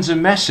 He sends a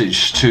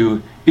message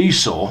to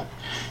Esau,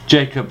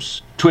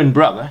 Jacob's twin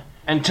brother,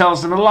 and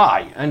tells them a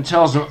lie, and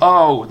tells them,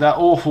 oh, that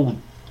awful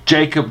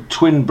Jacob,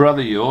 twin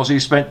brother of yours, he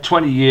spent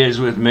 20 years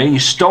with me, he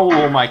stole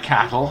all my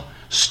cattle,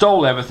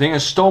 stole everything,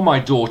 and stole my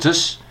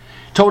daughters,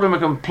 told him a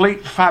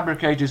complete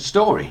fabricated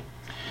story.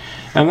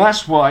 And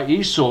that's why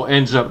Esau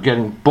ends up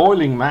getting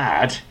boiling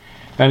mad,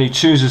 and he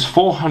chooses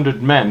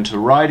 400 men to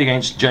ride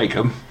against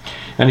Jacob,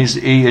 and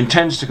he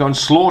intends to go and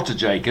slaughter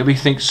Jacob. He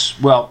thinks,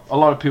 well, a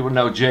lot of people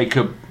know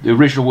Jacob, the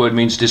original word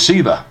means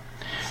deceiver.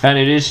 And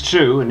it is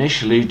true,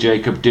 initially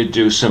Jacob did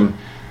do some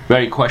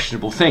very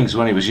questionable things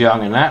when he was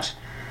young and that.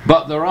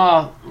 But there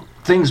are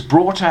things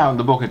brought out in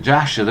the Book of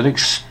Jasher that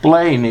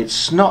explain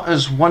it's not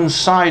as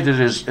one-sided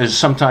as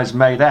sometimes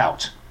made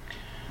out.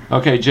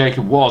 Okay,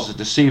 Jacob was a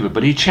deceiver,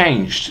 but he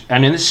changed.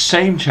 And in this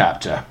same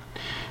chapter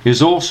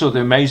is also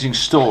the amazing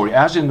story,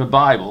 as in the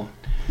Bible,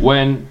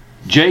 when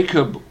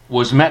Jacob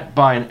was met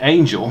by an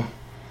angel.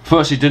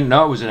 First he didn't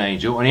know it was an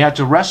angel, and he had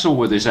to wrestle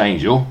with this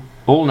angel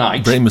all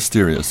night. Very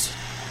mysterious.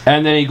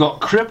 And then he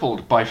got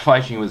crippled by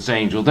fighting with this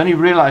angel. Then he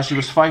realized he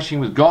was fighting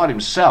with God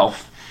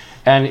himself,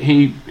 and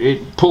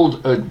it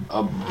pulled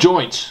a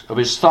joint of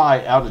his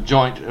thigh out of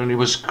joint, and he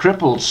was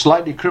crippled,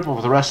 slightly crippled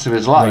for the rest of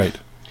his life.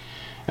 Right.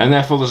 And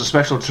therefore there's a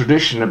special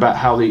tradition about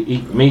how they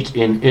eat meat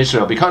in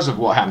Israel because of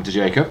what happened to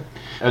Jacob.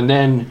 And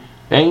then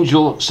the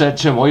angel said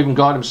to him, or even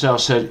God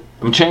himself said,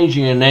 I'm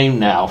changing your name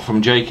now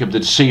from Jacob the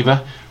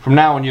deceiver. From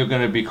now on you're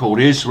going to be called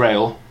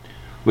Israel,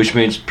 which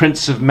means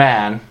Prince of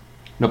Man,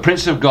 no,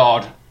 Prince of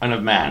God and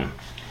of man.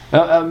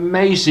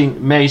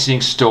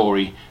 Amazing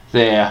story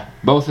there,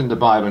 both in the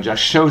Bible and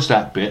just shows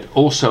that bit,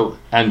 also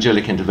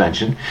angelic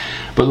intervention.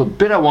 But the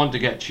bit I want to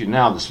get to you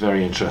now that's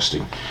very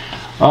interesting.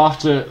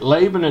 After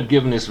Laban had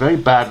given this very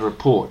bad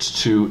report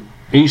to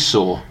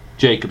Esau,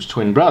 Jacob's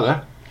twin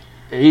brother,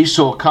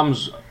 Esau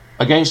comes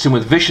against him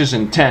with vicious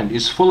intent.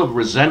 He's full of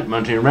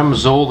resentment. He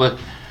remembers all the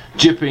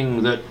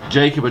gypping that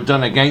Jacob had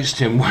done against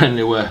him when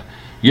they were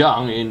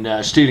young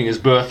in stealing his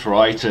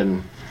birthright,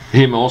 and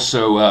him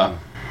also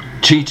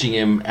cheating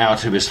him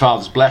out of his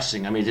father's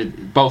blessing. I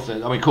mean,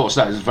 of course,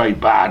 that is very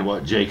bad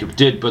what Jacob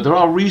did, but there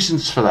are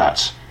reasons for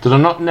that are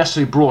not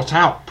necessarily brought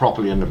out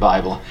properly in the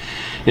Bible.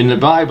 In the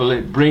Bible,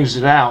 it brings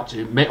it out.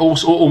 It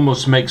also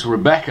almost makes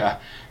Rebecca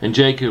and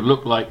Jacob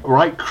look like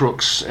right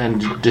crooks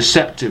and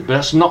deceptive, but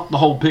that's not the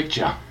whole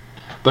picture.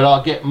 But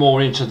I'll get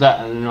more into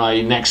that in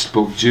my next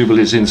book,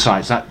 Jasher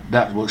Insights.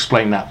 That will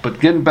explain that.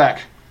 But getting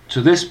back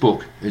to this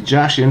book,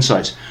 Jasher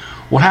Insights,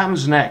 what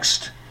happens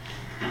next?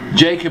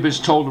 Jacob is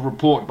told a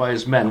report by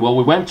his men. Well,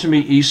 we went to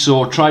meet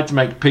Esau, tried to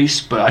make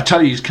peace, but I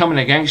tell you, he's coming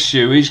against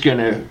you. He's going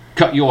to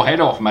cut your head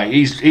off, mate.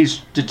 He's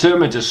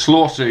determined to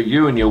slaughter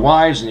you and your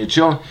wives and your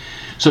children.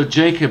 So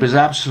Jacob is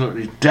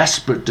absolutely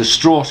desperate,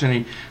 distraught, and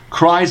he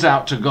cries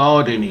out to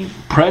God, and he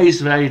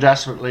prays very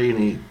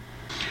desperately,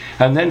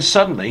 and then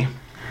suddenly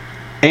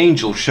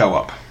angels show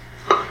up.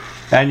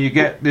 And you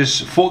get these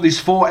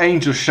 4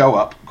 angels show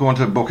up, going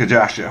to the Book of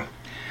Jasher.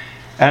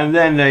 And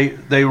then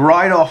they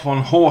ride off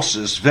on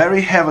horses,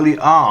 very heavily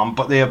armed,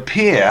 but they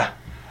appear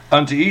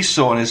unto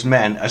Esau and his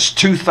men as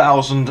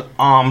 2,000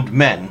 armed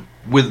men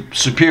with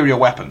superior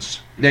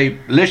weapons. They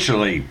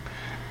literally,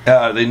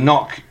 they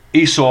knock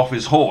Esau off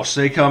his horse.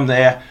 They come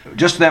there,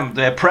 just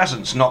their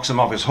presence knocks him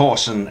off his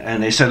horse,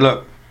 and they said,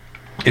 look,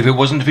 if it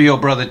wasn't for your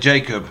brother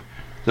Jacob,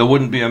 there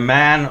wouldn't be a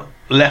man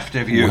left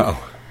of you.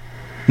 Wow.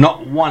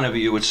 Not one of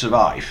you would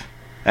survive.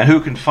 And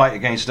who can fight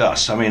against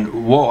us? I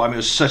mean, whoa, I mean, it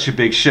was such a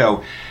big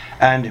show.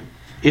 And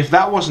if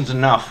that wasn't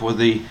enough for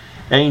the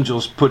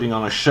angels putting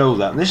on a show,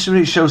 that this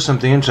really shows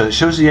something interesting. It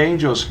shows the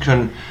angels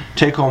can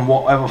take on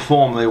whatever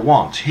form they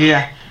want.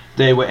 Here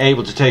they were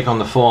able to take on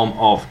the form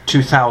of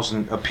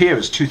 2,000, appear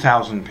as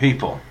 2,000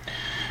 people.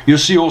 You'll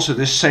see also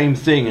this same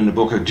thing in the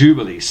Book of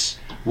Jubilees,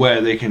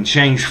 where they can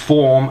change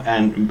form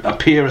and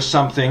appear as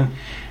something.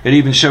 It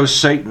even shows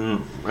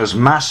Satan as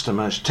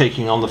mastermind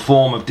taking on the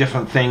form of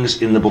different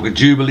things in the Book of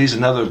Jubilees,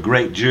 another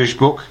great Jewish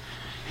book,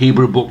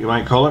 Hebrew book you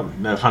might call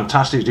it. They're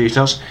fantastic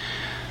details.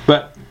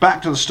 But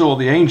back to the story of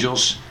the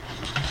angels.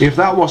 If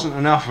that wasn't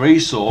enough for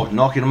Esau,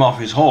 knocking him off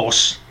his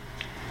horse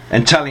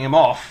and telling him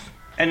off.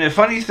 And the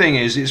funny thing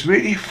is, it's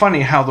really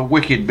funny how the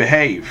wicked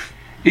behave.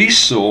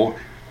 Esau,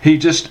 he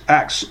just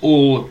acts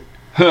all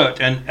hurt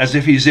and as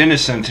if he's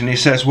innocent, and he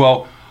says,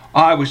 well,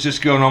 I was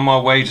just going on my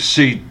way to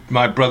see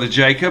my brother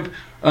Jacob,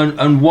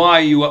 and why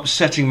are you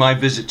upsetting my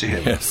visit to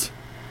him? Yes.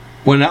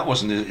 When that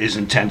wasn't his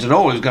intent at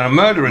all. He was going to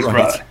murder his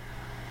brother.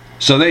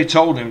 So they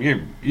told him,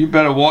 you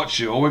better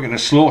watch it or we're going to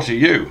slaughter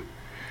you.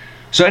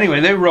 So anyway,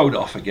 they rode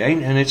off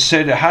again, and it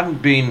said it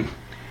hadn't been,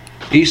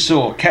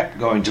 Esau kept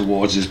going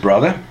towards his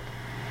brother,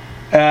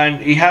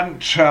 and he hadn't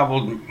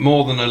travelled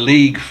more than a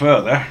league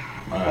further,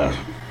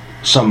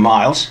 some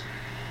miles,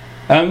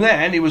 and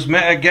then he was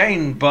met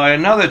again by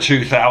another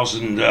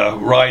 2,000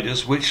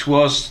 riders, which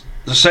was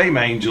the same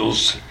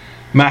angels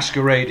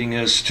masquerading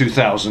as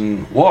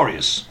 2,000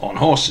 warriors on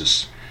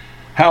horses.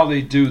 How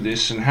they do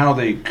this and how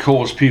they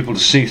cause people to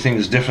see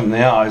things different than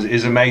they are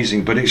is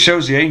amazing. But it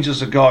shows the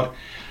angels of God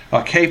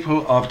are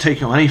capable of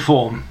taking on any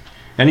form,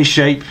 any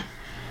shape,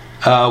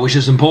 which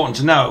is important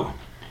to know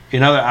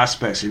in other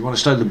aspects. If you want to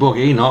study the book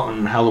of Enoch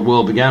and how the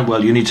world began,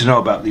 well, you need to know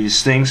about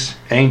these things.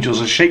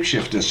 Angels are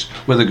shapeshifters,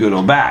 whether good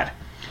or bad.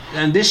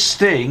 And this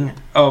thing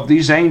of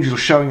these angels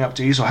showing up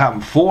to Esau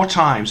happened 4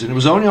 times, and it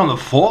was only on the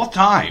 4th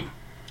time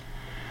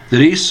that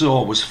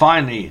Esau was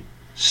finally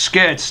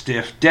scared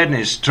stiff, dead in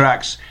his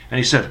tracks, and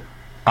he said,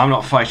 I'm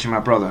not fighting my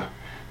brother,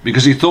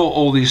 because he thought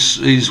all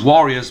these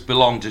warriors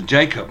belonged to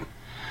Jacob.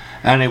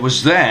 And it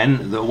was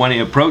then that when he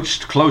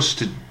approached close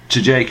to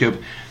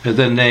Jacob,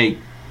 then they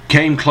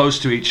came close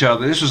to each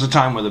other. This was the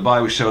time where the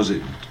Bible shows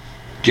that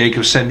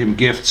Jacob sent him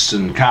gifts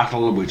and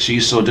cattle, which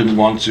Esau didn't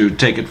want to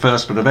take at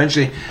first, but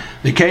eventually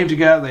they came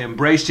together, they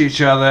embraced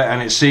each other,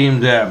 and it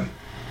seemed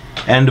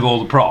end of all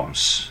the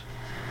problems.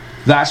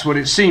 That's what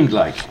it seemed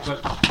like.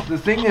 But the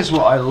thing is,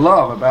 what I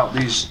love about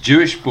these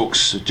Jewish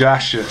books,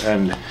 Jasher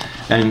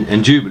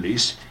and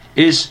Jubilees,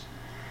 is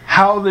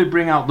how they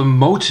bring out the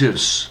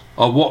motives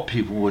of what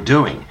people were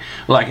doing.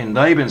 Like in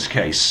Laban's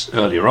case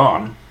earlier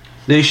on,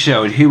 they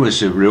showed he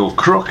was a real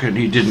crook and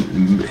he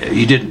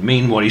didn't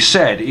mean what he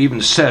said. It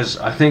even says,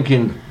 I think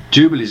in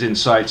Jubilees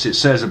Insights, it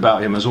says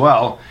about him as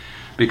well,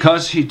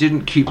 because he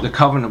didn't keep the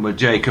covenant with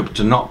Jacob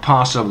to not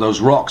pass over those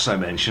rocks I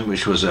mentioned,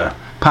 which was a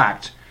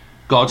pact,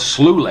 God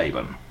slew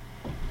Laban.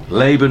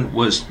 Laban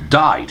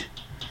died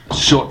a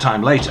short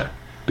time later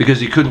because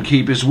he couldn't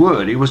keep his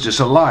word. He was just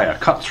a liar,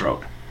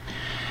 cutthroat.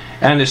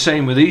 And the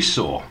same with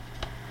Esau.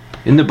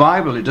 In the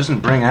Bible, it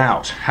doesn't bring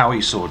out how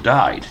Esau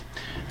died.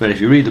 But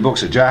if you read the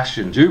books of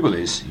Jasher and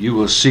Jubilees, you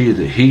will see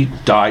that he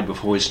died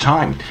before his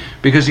time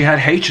because he had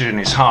hatred in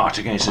his heart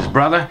against his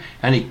brother,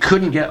 and he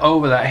couldn't get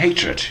over that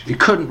hatred. He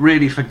couldn't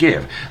really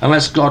forgive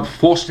unless God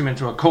forced him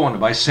into a corner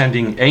by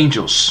sending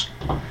angels.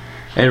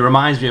 It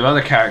reminds me of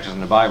other characters in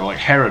the Bible, like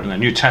Herod in the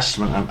New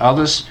Testament and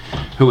others,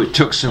 who it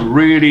took some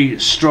really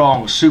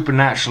strong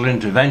supernatural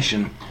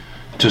intervention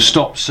to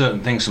stop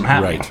certain things from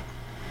happening. Right.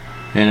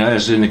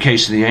 As in the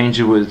case of the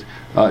angel with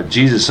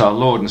Jesus, our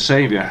Lord and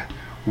Savior,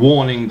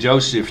 warning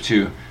Joseph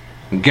to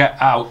get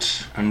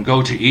out and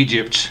go to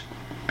Egypt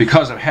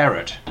because of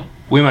Herod.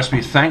 We must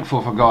be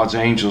thankful for God's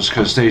angels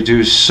because they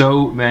do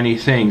so many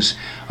things.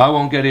 I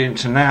won't get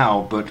into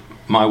now, but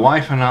my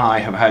wife and I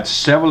have had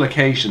several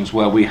occasions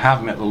where we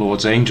have met the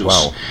Lord's angels.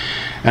 Wow.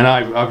 And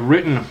I've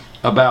written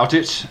about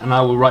it, and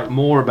I will write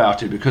more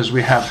about it because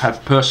we have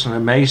had personal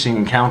amazing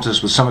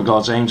encounters with some of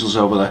God's angels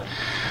over the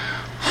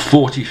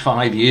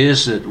 45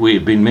 years that we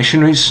have been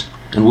missionaries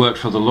and worked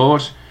for the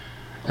Lord.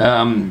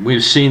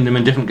 We've seen them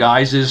in different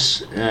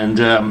guises,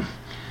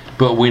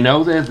 but we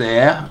know they're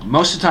there.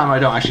 Most of the time I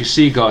don't actually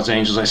see God's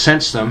angels, I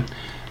sense them,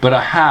 but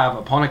I have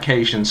upon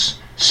occasions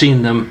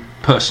seen them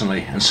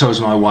personally, and so has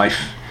my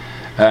wife,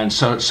 and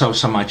so some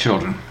of my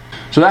children.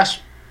 So that's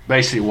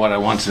basically what I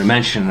wanted to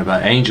mention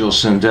about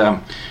angels. And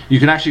you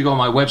can actually go on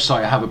my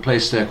website. I have a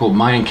place there called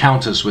My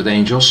Encounters with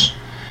Angels,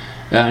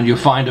 and you'll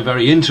find a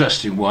very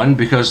interesting one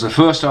because the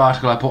first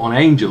article I put on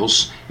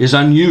angels is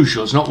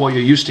unusual. It's not what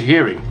you're used to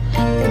hearing.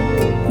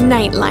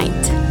 Nightlight.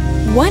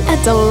 What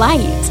a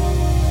delight!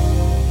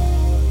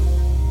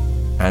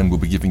 And we'll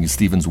be giving you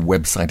Stephen's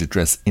website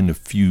address in a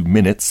few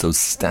minutes, so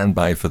stand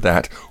by for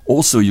that.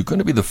 Also, you're going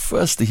to be the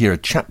first to hear a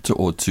chapter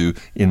or two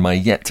in my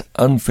yet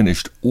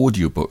unfinished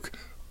audiobook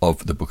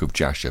of the Book of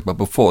Jasher. But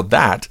before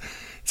that,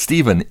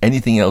 Stephen,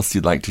 anything else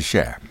you'd like to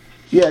share?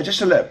 Yeah, just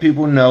to let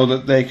people know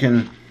that they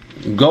can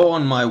go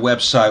on my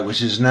website,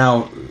 which is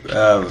now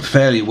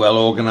fairly well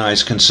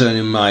organized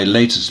concerning my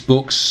latest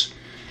books.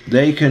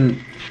 They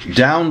can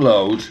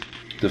download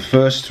the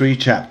first 3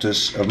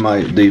 chapters of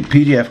the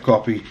PDF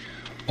copy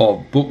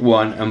of Book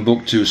 1 and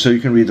Book 2, so you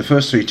can read the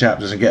first 3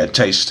 chapters and get a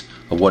taste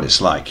of what it's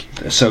like.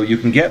 So you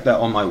can get that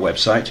on my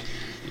website.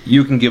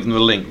 You can give them the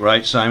link,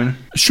 right, Simon?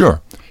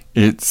 Sure.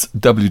 It's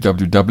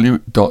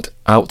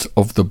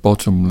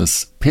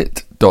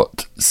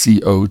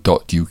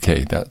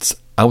www.outofthebottomlesspit.co.uk. That's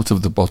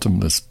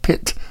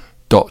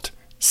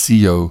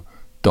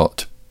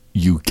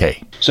outofthebottomlesspit.co.uk.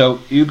 So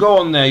you go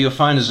on there, you'll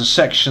find there's a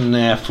section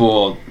there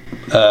for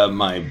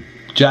my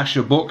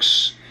Jasher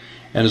books,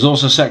 and there's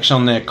also a section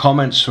on there,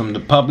 comments from the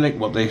public,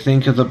 what they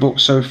think of the book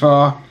so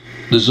far.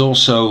 There's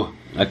also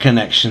a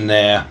connection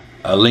there,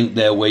 a link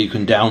there where you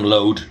can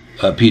download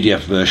a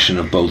PDF version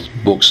of both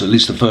books, at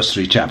least the first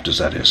 3 chapters,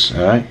 that is.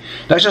 All right,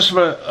 that's just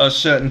for a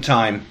certain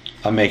time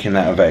I'm making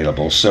that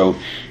available. So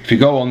if you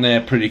go on there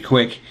pretty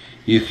quick,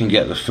 you can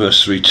get the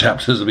first 3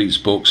 chapters of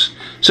each books,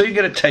 so you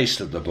get a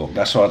taste of the book.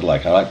 That's what I'd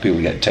like. I like people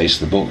to get a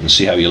taste of the book and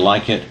see how you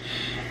like it.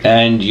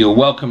 And you're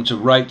welcome to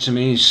write to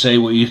me, say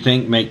what you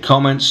think, make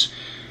comments.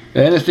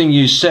 Anything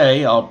you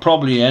say, I'll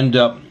probably end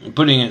up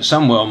putting it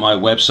somewhere on my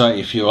website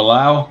if you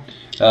allow,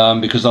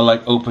 because I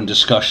like open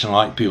discussion. I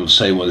like people to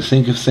say what they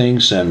think of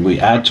things, and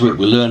we add to it.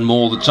 We learn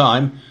more all the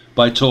time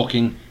by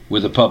talking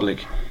with the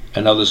public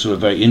and others who are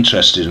very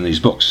interested in these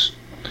books.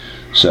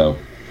 So,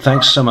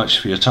 thanks so much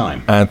for your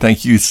time. And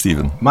thank you,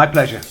 Stephen. My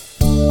pleasure.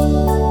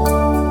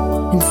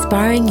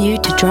 Inspiring you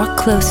to draw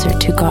closer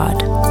to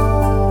God.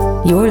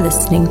 You're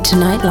listening to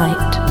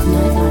Nightlight.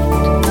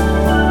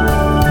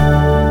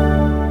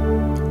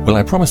 Well,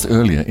 I promised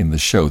earlier in the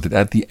show that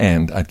at the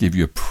end I'd give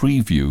you a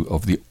preview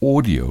of the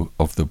audio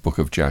of the Book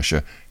of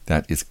Jasher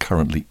that is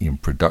currently in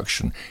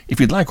production. If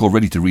you'd like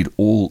already to read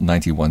all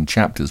 91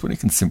 chapters, well, you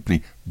can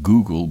simply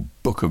Google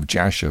Book of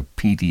Jasher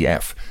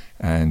PDF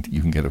and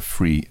you can get a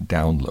free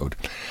download.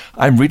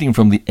 I'm reading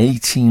from the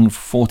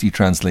 1840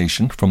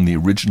 translation from the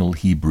original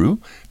Hebrew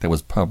that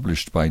was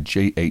published by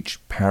J.H.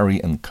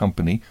 Parry and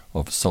Company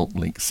of Salt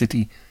Lake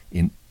City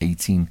in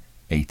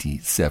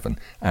 1887.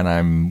 And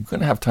I'm going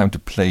to have time to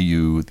play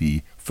you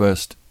the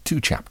first 2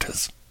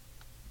 chapters.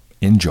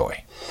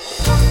 Enjoy.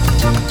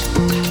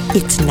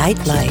 It's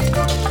Nightlight.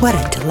 What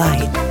a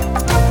delight.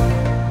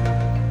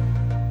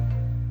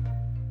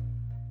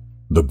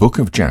 The Book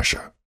of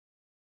Jasher.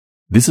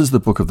 This is the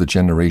book of the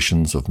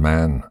generations of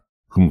man,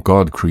 whom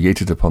God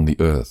created upon the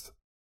earth,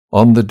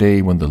 on the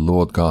day when the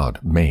Lord God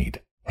made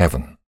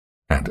heaven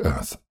and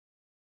earth.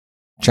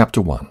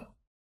 Chapter 1.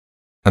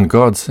 And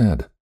God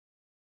said,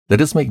 Let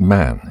us make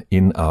man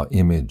in our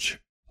image,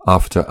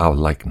 after our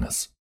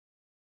likeness.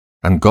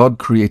 And God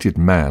created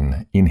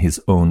man in his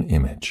own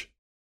image.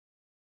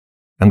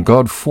 And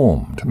God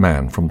formed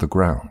man from the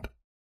ground,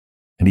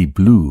 and he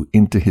blew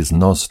into his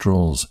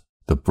nostrils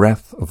the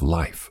breath of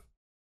life.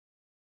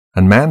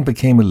 And man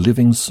became a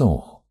living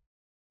soul,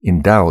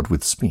 endowed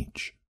with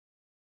speech.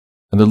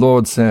 And the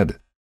Lord said,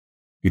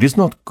 It is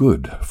not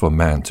good for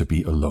man to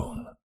be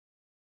alone.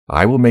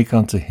 I will make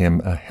unto him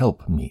a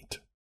helpmeet.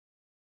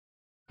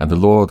 And the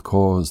Lord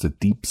caused a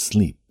deep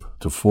sleep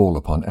to fall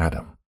upon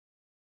Adam.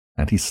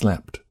 And he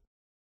slept.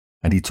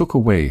 And he took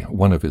away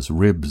one of his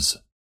ribs,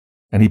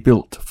 and he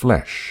built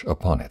flesh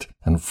upon it,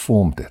 and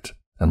formed it,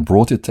 and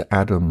brought it to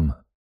Adam.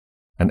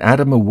 And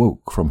Adam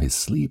awoke from his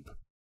sleep,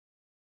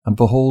 and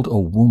behold, a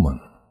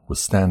woman was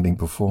standing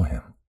before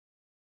him.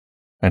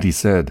 And he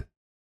said,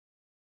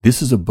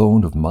 This is a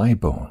bone of my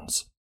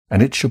bones,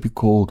 and it shall be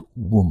called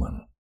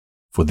woman,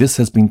 for this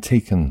has been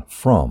taken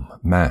from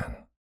man.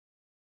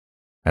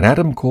 And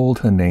Adam called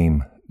her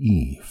name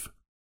Eve,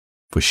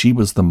 for she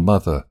was the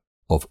mother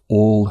of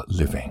all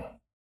living.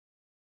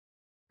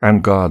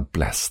 And God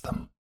blessed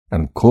them,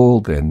 and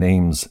called their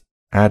names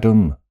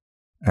Adam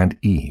and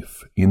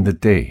Eve in the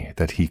day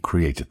that he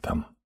created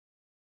them.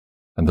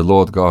 And the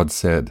Lord God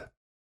said,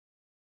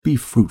 Be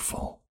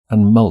fruitful,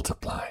 and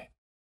multiply,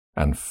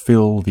 and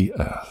fill the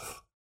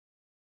earth.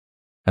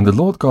 And the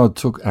Lord God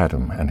took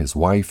Adam and his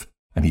wife,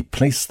 and he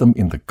placed them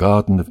in the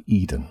Garden of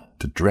Eden,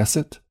 to dress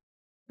it,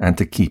 and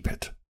to keep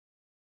it.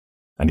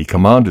 And he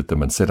commanded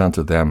them, and said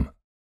unto them,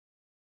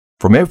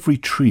 From every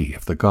tree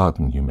of the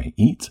garden you may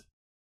eat,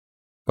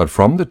 but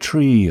from the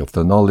tree of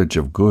the knowledge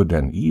of good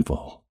and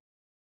evil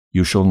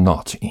you shall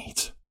not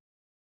eat.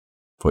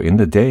 For in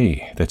the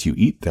day that you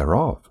eat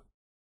thereof,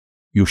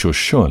 you shall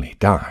surely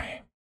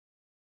die.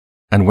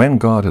 And when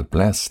God had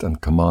blessed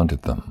and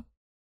commanded them,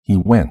 he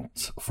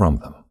went from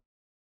them.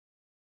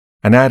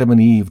 And Adam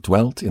and Eve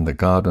dwelt in the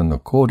garden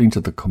according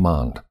to the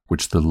command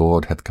which the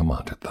Lord had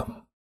commanded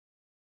them.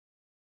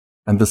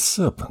 And the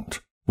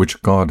serpent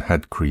which God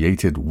had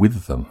created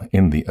with them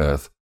in the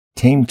earth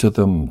came to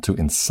them to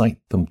incite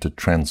them to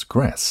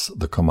transgress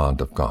the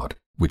command of God,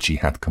 which he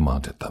had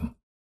commanded them.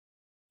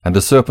 And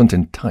the serpent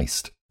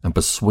enticed and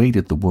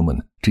persuaded the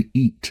woman to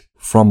eat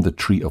from the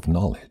tree of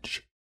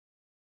knowledge.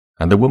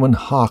 And the woman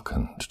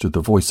hearkened to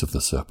the voice of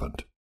the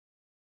serpent,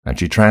 and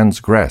she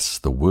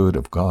transgressed the word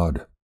of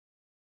God,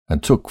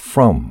 and took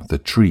from the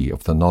tree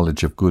of the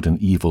knowledge of good and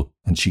evil,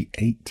 and she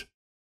ate.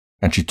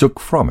 And she took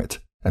from it,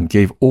 and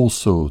gave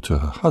also to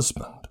her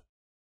husband,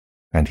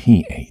 and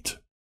he ate.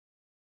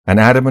 And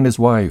Adam and his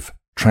wife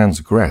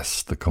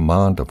transgressed the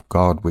command of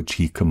God which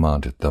he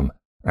commanded them,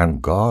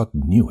 and God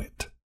knew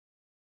it.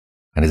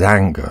 And his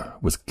anger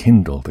was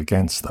kindled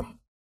against them,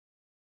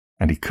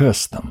 and he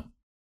cursed them.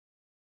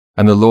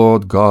 And the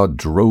Lord God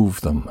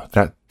drove them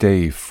that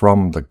day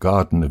from the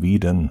Garden of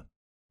Eden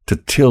to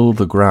till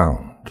the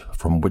ground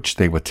from which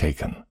they were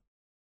taken.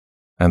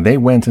 And they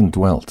went and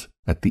dwelt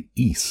at the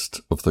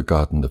east of the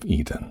Garden of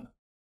Eden.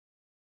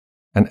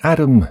 And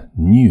Adam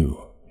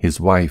knew his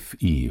wife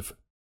Eve,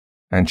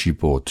 and she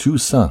bore 2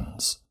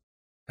 sons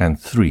and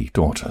 3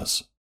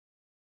 daughters.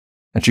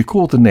 And she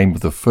called the name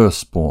of the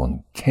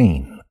firstborn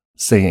Cain,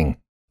 saying,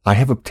 I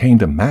have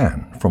obtained a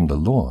man from the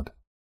Lord.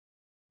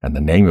 And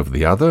the name of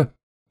the other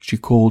she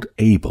called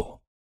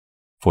Abel,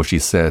 for she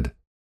said,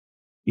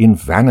 In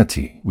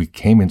vanity we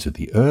came into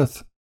the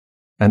earth,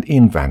 and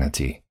in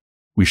vanity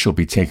we shall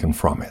be taken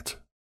from it.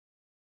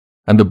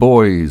 And the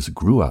boys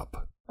grew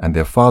up, and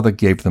their father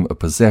gave them a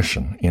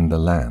possession in the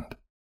land.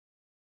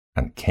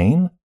 And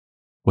Cain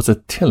was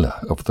a tiller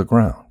of the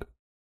ground,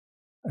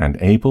 and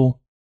Abel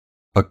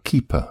a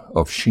keeper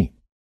of sheep.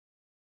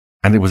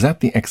 And it was at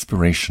the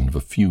expiration of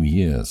a few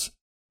years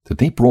that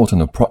they brought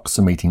an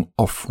approximating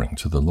offering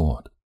to the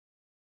Lord.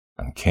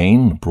 And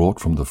Cain brought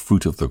from the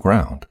fruit of the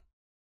ground,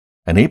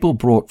 and Abel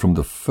brought from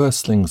the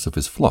firstlings of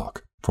his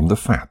flock, from the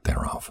fat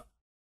thereof.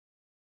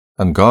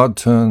 And God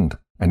turned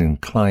and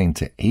inclined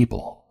to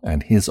Abel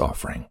and his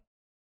offering,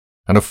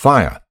 and a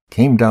fire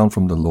came down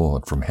from the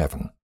Lord from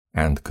heaven,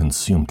 and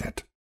consumed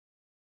it.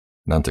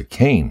 And unto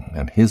Cain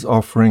and his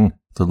offering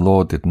the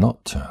Lord did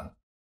not turn,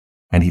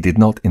 and he did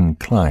not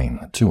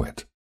incline to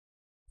it,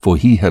 for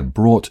he had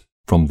brought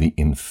from the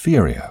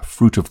inferior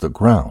fruit of the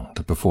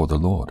ground before the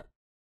Lord.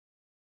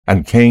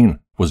 And Cain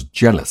was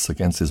jealous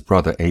against his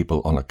brother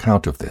Abel on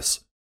account of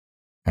this,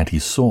 and he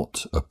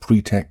sought a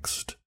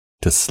pretext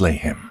to slay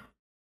him.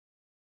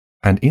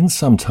 And in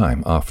some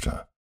time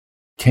after,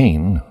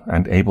 Cain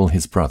and Abel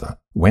his brother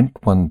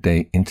went one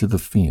day into the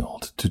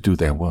field to do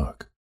their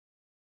work.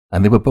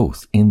 And they were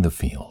both in the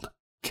field,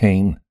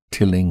 Cain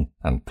tilling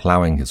and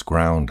ploughing his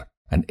ground,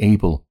 and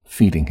Abel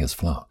feeding his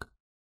flock.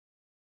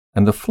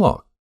 And the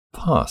flock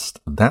passed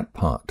that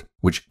part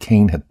which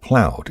Cain had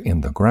ploughed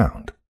in the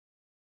ground,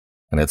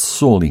 and it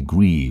sorely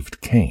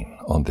grieved Cain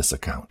on this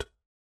account.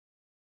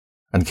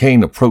 And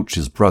Cain approached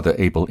his brother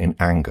Abel in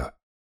anger,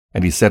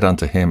 and he said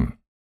unto him,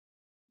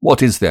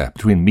 What is there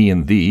between me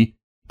and thee,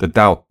 that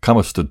thou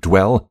comest to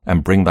dwell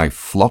and bring thy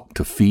flock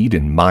to feed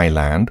in my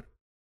land?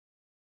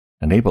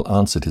 And Abel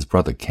answered his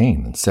brother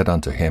Cain, and said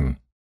unto him,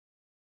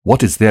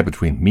 What is there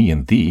between me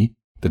and thee,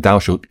 that thou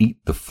shalt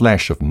eat the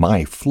flesh of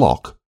my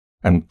flock,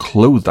 and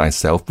clothe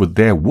thyself with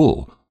their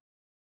wool?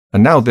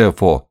 And now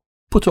therefore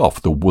put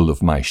off the wool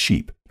of my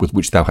sheep, with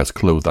which thou hast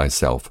clothed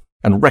thyself,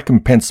 and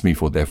recompense me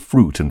for their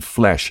fruit and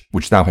flesh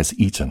which thou hast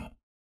eaten.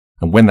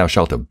 And when thou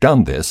shalt have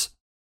done this,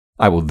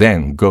 I will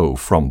then go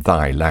from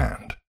thy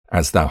land,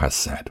 as thou hast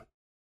said.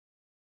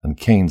 And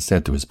Cain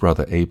said to his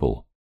brother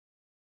Abel,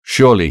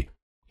 Surely,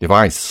 if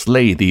I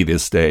slay thee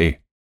this day,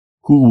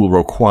 who will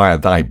require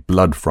thy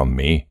blood from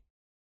me?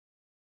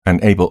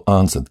 And Abel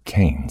answered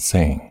Cain,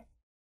 saying,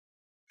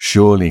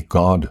 Surely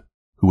God,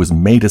 who has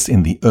made us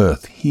in the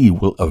earth, he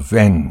will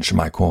avenge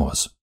my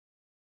cause,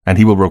 and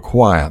he will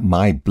require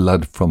my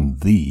blood from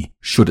thee,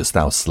 shouldest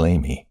thou slay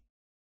me.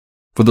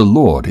 For the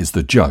Lord is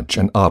the judge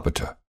and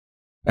arbiter,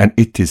 and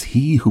it is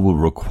he who will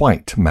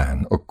requite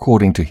man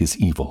according to his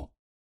evil,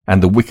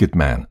 and the wicked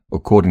man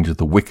according to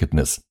the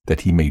wickedness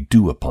that he may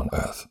do upon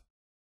earth.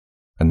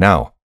 And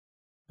now,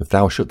 if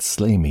thou shouldst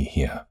slay me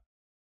here,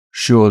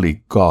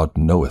 surely God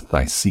knoweth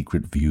thy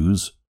secret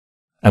views,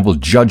 and will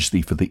judge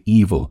thee for the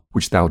evil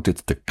which thou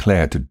didst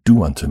declare to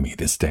do unto me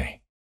this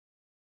day.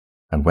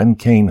 And when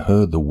Cain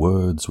heard the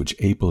words which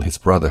Abel his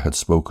brother had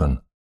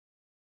spoken,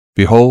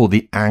 behold,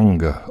 the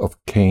anger of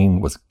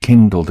Cain was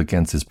kindled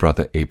against his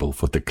brother Abel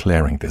for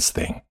declaring this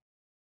thing.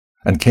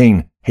 And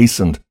Cain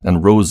hastened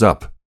and rose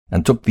up,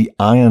 and took the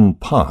iron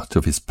part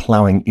of his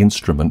ploughing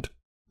instrument,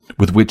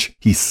 with which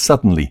he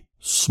suddenly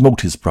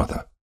smote his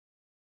brother,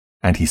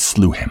 and he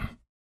slew him.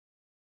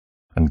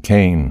 And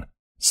Cain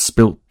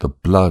spilt the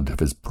blood of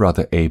his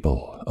brother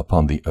Abel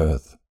upon the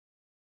earth,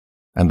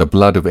 and the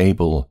blood of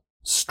Abel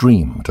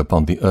streamed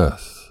upon the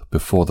earth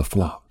before the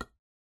flock.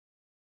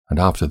 And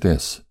after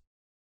this,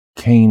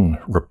 Cain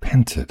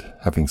repented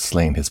having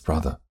slain his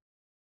brother,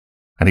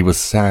 and he was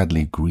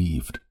sadly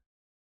grieved,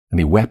 and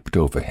he wept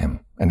over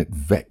him, and it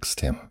vexed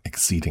him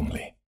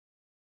exceedingly.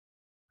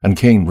 And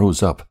Cain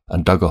rose up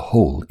and dug a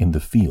hole in the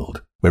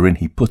field, wherein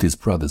he put his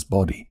brother's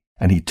body,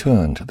 and he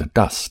turned the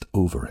dust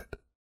over it.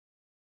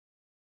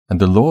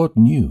 And the Lord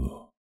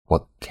knew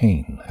what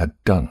Cain had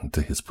done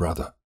to his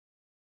brother.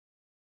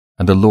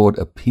 And the Lord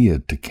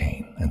appeared to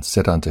Cain and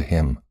said unto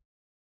him,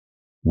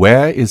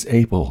 Where is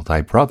Abel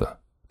thy brother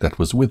that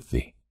was with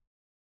thee?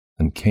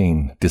 And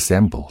Cain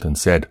dissembled and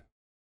said,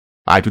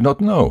 I do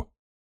not know.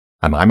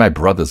 Am I my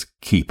brother's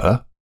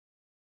keeper?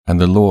 And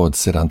the Lord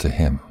said unto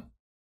him,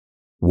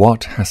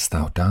 What hast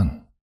thou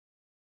done?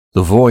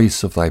 The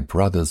voice of thy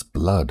brother's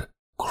blood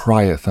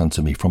crieth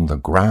unto me from the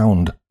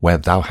ground where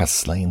thou hast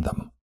slain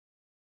them.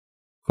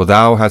 For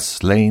thou hast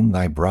slain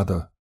thy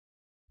brother,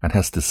 and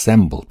hast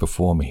dissembled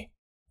before me,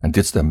 and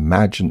didst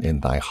imagine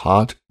in thy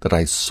heart that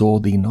I saw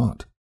thee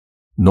not,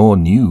 nor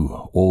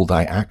knew all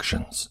thy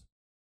actions.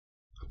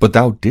 But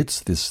thou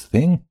didst this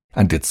thing,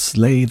 and didst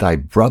slay thy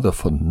brother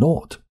for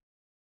naught,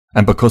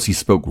 and because he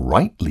spoke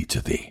rightly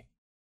to thee.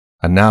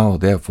 And now,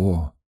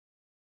 therefore,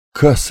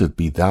 cursed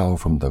be thou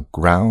from the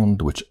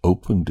ground which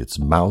opened its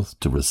mouth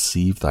to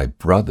receive thy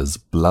brother's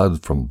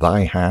blood from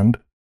thy hand.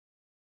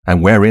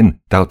 And wherein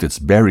thou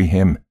didst bury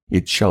him,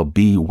 it shall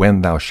be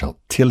when thou shalt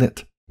till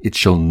it, it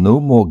shall no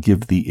more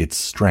give thee its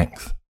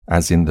strength,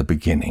 as in the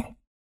beginning.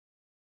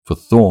 For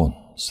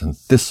thorns and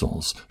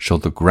thistles shall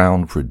the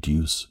ground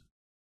produce,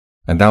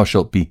 and thou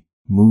shalt be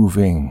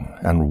moving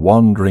and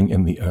wandering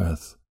in the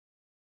earth,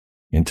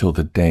 until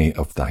the day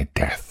of thy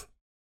death.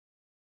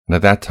 And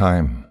at that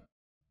time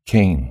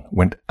Cain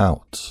went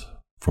out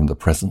from the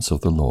presence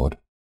of the Lord,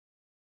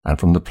 and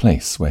from the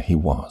place where he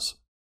was.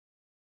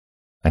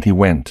 And he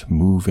went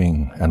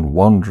moving and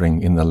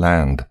wandering in the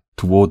land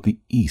toward the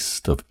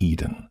east of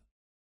Eden,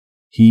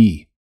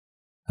 he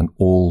and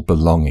all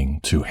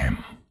belonging to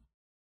him.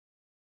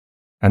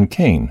 And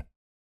Cain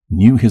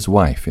knew his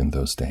wife in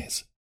those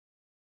days,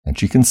 and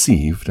she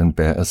conceived and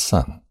bare a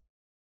son.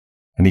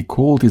 And he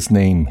called his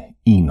name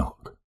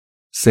Enoch,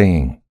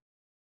 saying,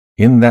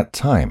 In that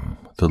time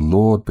the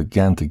Lord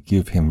began to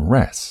give him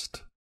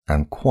rest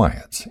and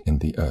quiet in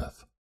the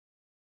earth.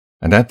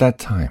 And at that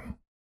time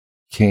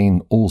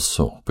Cain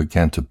also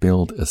began to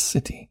build a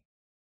city.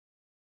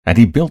 And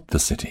he built the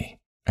city,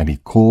 and he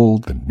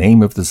called the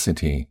name of the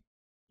city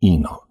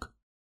Enoch,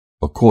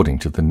 according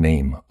to the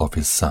name of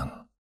his son.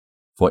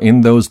 For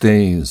in those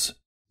days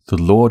the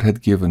Lord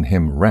had given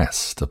him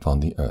rest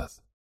upon the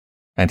earth,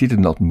 and he did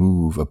not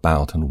move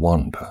about and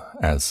wander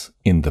as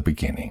in the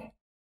beginning.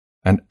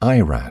 And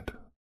Irad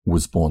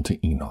was born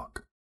to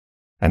Enoch.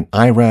 And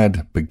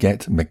Irad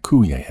begat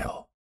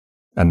Mechujael,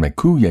 and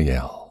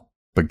Mechujael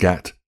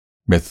begat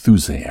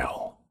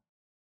Methusael.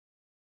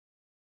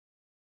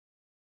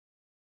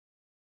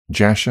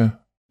 Jasher,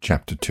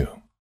 chapter 2.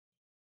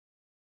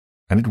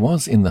 And it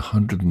was in the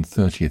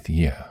 130th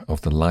year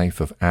of the life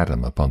of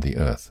Adam upon the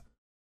earth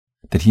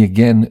that he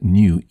again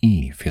knew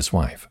Eve his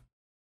wife.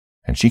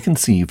 And she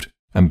conceived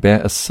and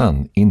bare a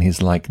son in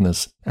his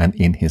likeness and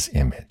in his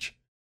image.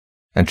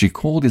 And she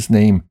called his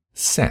name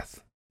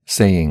Seth,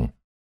 saying,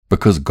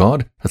 Because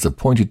God has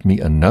appointed me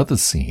another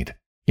seed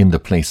in the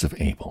place of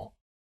Abel,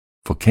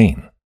 for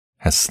Cain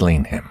has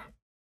slain him.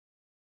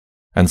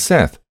 And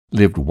Seth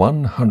lived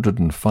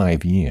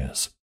 105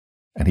 years,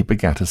 and he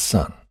begat a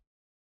son.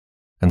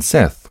 And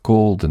Seth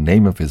called the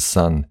name of his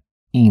son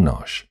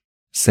Enosh,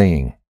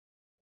 saying,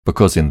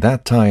 Because in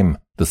that time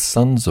the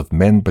sons of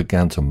men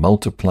began to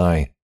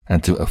multiply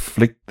and to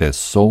afflict their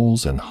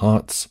souls and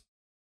hearts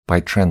by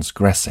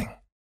transgressing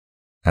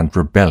and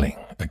rebelling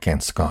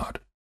against God.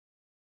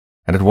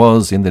 And it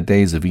was in the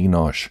days of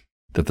Enosh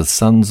that the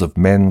sons of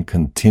men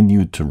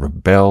continued to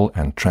rebel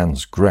and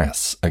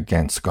transgress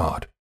against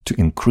God, to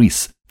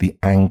increase the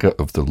anger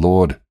of the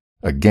Lord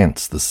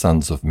against the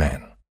sons of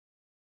men.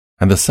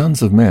 And the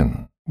sons of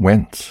men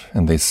went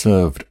and they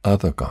served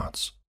other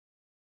gods,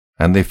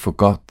 and they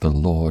forgot the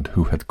Lord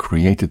who had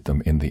created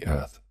them in the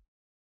earth.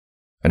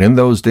 And in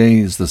those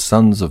days the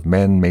sons of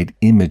men made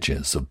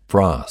images of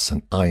brass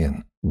and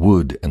iron,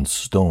 wood and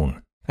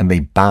stone, and they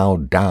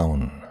bowed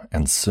down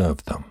and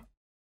served them.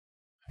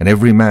 And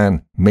every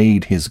man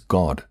made his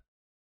god,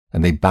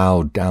 and they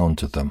bowed down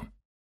to them.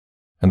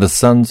 And the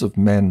sons of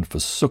men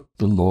forsook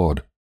the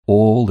Lord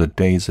all the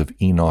days of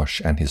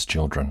Enosh and his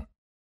children.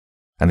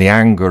 And the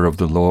anger of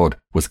the Lord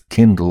was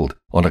kindled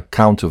on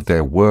account of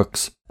their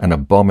works and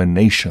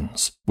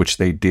abominations which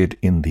they did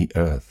in the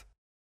earth.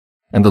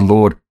 And the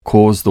Lord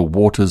caused the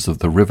waters of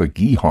the river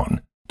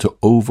Gihon to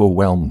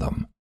overwhelm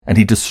them, and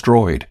he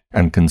destroyed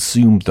and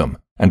consumed them,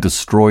 and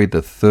destroyed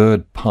the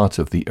third part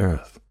of the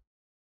earth.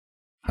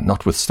 And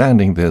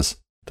notwithstanding this,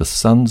 the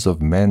sons of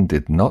men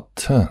did not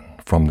turn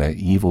from their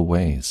evil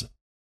ways,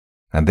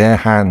 and their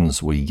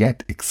hands were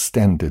yet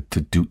extended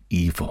to do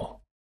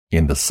evil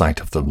in the sight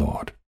of the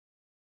Lord.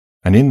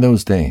 And in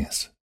those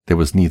days there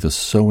was neither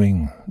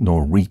sowing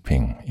nor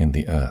reaping in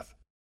the earth,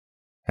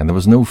 and there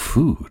was no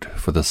food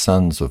for the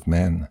sons of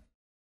men,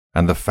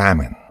 and the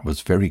famine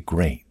was very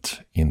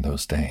great in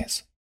those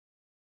days.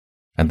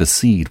 And the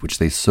seed which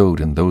they sowed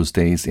in those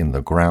days in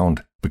the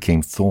ground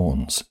became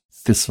thorns,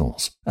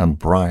 thistles, and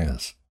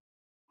briars.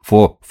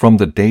 For from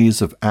the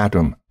days of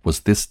Adam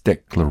was this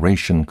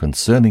declaration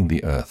concerning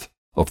the earth,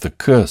 of the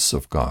curse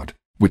of God,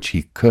 which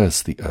he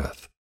cursed the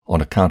earth,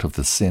 on account of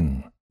the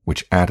sin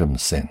which Adam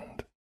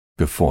sinned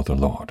before the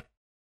Lord.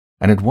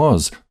 And it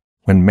was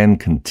when men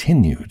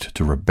continued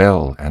to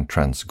rebel and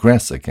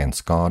transgress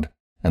against God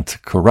and to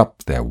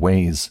corrupt their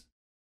ways,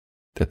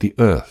 that the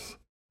earth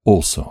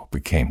also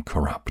became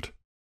corrupt.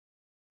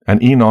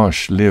 And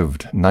Enosh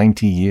lived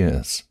 90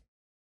 years,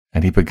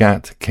 and he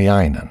begat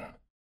Cainan.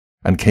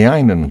 And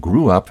Cainan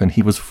grew up, and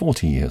he was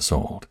 40 years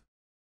old.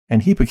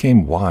 And he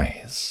became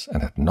wise,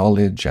 and had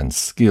knowledge and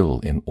skill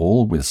in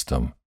all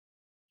wisdom.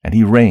 And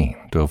he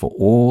reigned over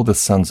all the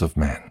sons of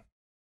men.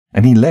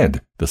 And he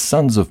led the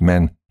sons of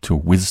men to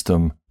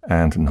wisdom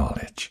and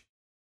knowledge.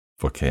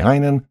 For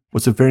Cainan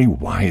was a very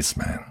wise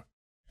man,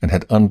 and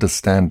had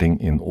understanding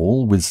in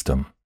all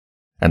wisdom.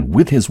 And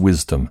with his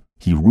wisdom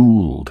he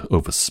ruled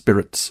over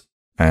spirits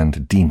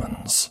and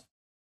demons.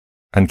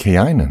 And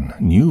Cainan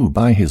knew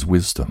by his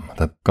wisdom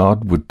that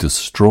God would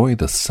destroy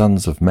the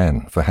sons of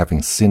men for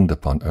having sinned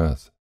upon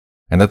earth,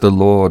 and that the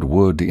Lord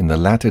would in the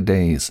latter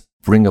days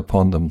bring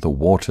upon them the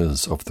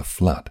waters of the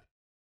flood.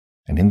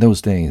 And in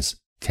those days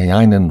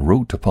Cainan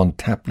wrote upon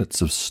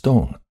tablets of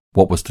stone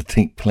what was to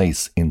take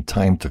place in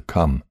time to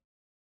come,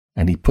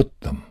 and he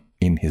put them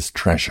in his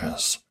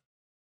treasures.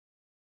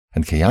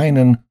 And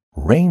Cainan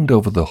reigned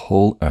over the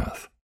whole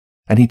earth,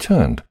 and he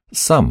turned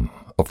some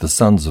of the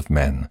sons of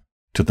men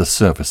to the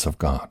service of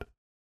God.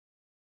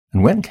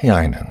 And when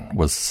Cainan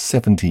was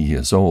 70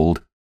 years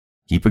old,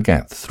 he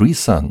begat 3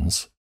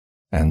 sons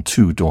and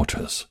 2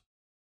 daughters.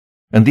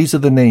 And these are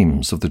the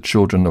names of the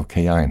children of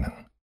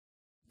Cainan.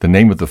 The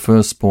name of the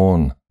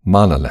firstborn,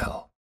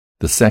 Malalel,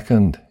 the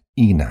second,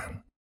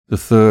 Enan, the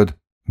third,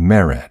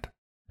 Mered,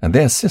 and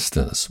their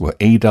sisters were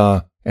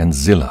Adah and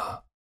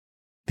Zillah.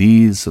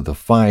 These are the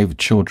 5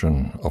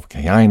 children of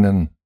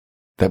Cainan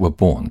that were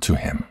born to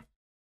him.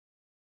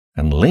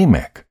 And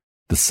Lamech,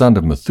 the son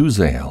of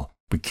Methusael,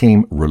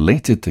 became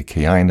related to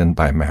Cainan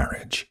by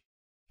marriage,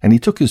 and he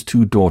took his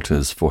 2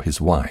 daughters for his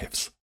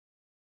wives.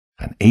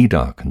 And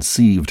Adah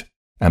conceived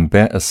and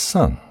bare a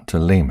son to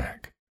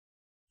Lamech,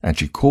 and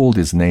she called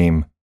his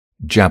name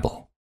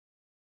Jabal.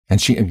 And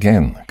she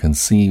again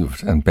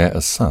conceived and bare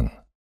a son,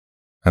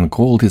 and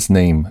called his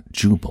name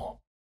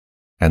Jubal.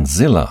 And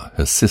Zillah,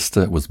 her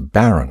sister, was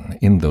barren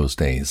in those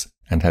days,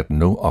 and had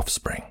no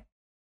offspring.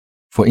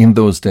 For in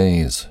those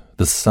days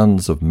the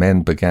sons of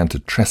men began to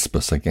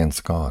trespass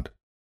against God,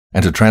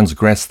 and to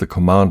transgress the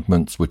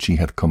commandments which he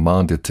had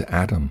commanded to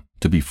Adam,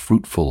 to be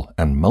fruitful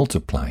and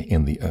multiply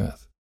in the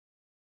earth.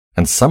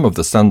 And some of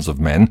the sons of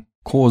men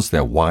caused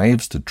their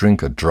wives to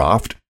drink a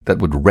draught that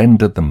would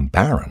render them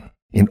barren,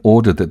 in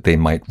order that they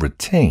might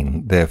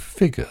retain their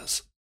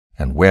figures,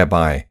 and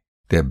whereby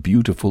their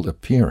beautiful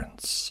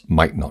appearance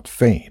might not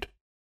fade.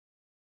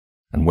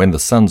 And when the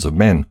sons of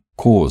men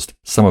caused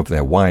some of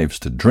their wives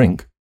to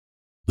drink,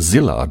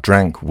 Zillah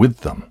drank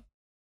with them.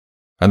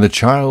 And the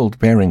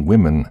childbearing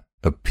women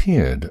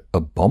appeared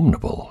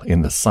abominable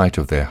in the sight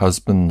of their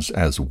husbands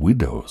as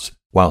widows,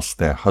 whilst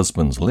their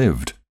husbands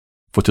lived,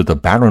 for to the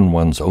barren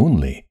ones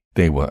only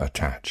they were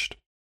attached.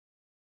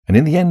 And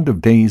in the end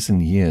of days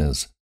and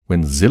years,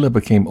 when Zillah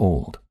became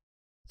old,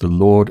 the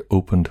Lord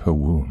opened her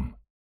womb.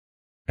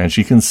 And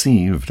she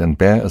conceived and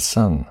bare a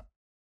son,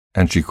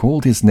 and she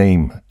called his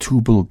name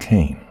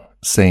Tubal-Cain,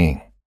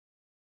 saying,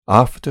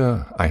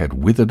 After I had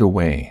withered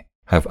away,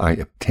 have I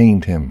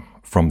obtained him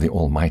from the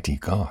Almighty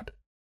God.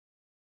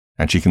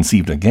 And she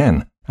conceived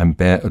again, and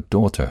bare a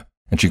daughter,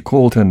 and she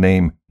called her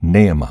name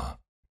Naamah,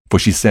 for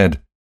she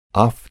said,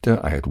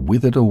 After I had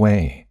withered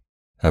away,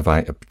 have I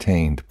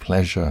obtained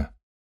pleasure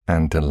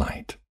and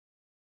delight.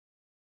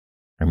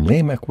 And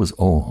Lamech was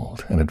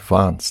old and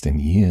advanced in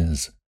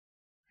years,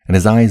 and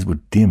his eyes were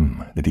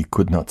dim that he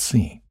could not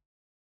see.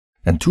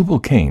 And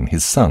Tubal-Cain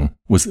his son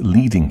was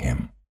leading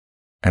him.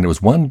 And it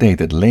was one day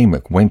that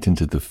Lamech went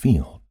into the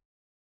field,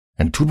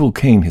 and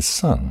Tubal-Cain his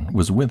son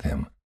was with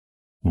him.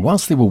 And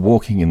whilst they were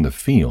walking in the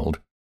field,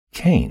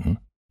 Cain,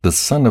 the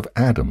son of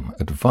Adam,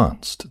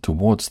 advanced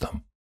towards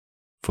them.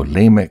 For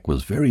Lamech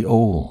was very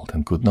old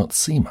and could not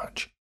see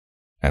much,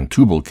 and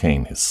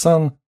Tubal-Cain his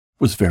son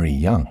was very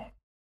young.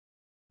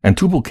 And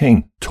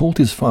Tubal-Cain told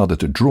his father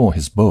to draw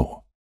his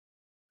bow,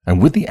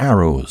 and with the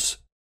arrows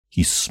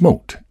he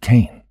smote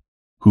Cain,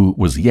 who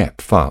was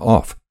yet far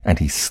off, and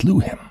he slew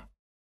him,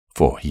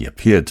 for he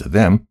appeared to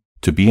them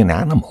to be an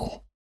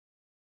animal.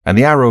 And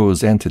the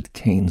arrows entered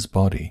Cain's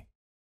body,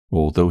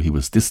 although he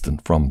was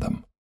distant from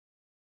them,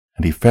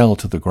 and he fell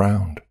to the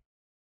ground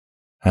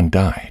and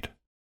died.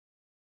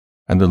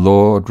 And the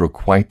Lord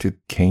requited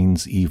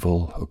Cain's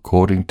evil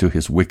according to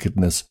his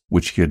wickedness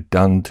which he had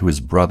done to his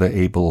brother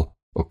Abel,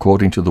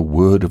 according to the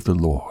word of the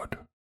Lord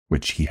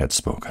which he had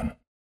spoken.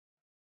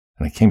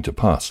 And it came to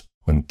pass,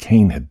 when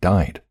Cain had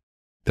died,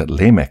 that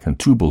Lamech and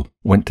Tubal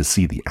went to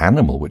see the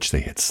animal which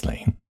they had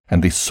slain,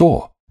 and they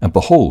saw, and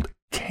behold,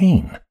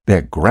 Cain,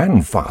 their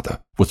grandfather,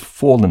 was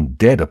fallen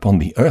dead upon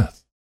the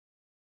earth.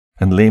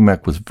 And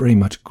Lamech was very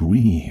much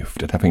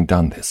grieved at having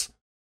done this,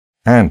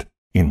 and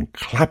in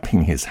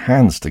clapping his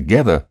hands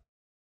together,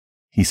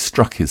 he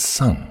struck his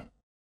son,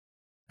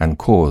 and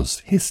cause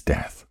his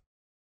death.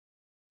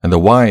 And the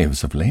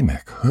wives of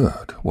Lamech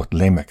heard what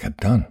Lamech had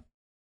done,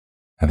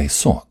 and they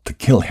sought to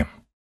kill him.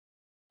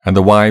 And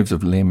the wives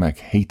of Lamech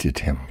hated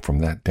him from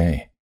that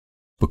day,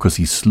 because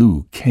he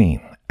slew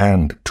Cain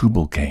and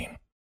Tubal-Cain.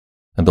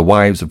 And the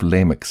wives of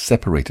Lamech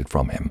separated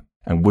from him,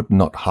 and would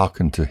not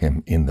hearken to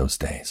him in those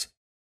days.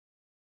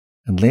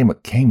 And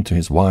Lamech came to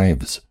his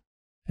wives,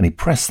 and he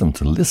pressed them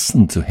to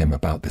listen to him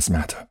about this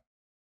matter.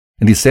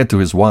 And he said to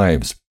his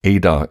wives,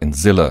 Adah and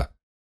Zillah,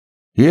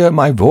 Hear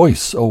my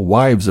voice, O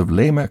wives of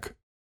Lamech.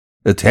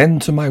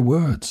 Attend to my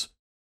words.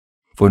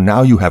 For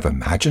now you have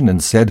imagined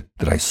and said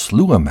that I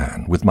slew a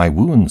man with my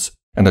wounds,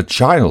 and a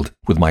child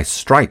with my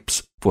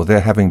stripes, for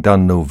their having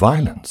done no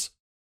violence.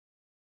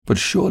 But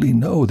surely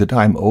know that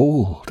I am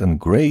old and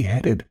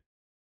grey-headed,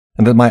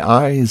 and that my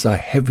eyes are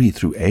heavy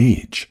through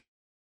age,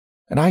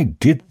 and I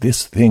did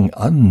this thing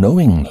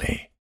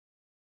unknowingly.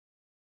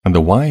 And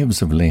the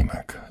wives of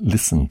Lamech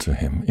listened to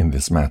him in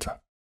this matter,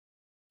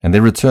 and they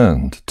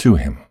returned to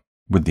him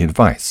with the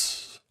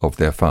advice of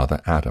their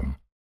father Adam.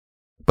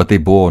 But they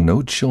bore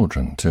no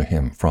children to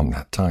him from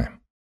that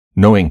time,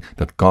 knowing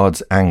that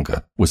God's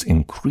anger was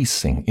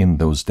increasing in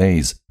those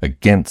days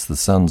against the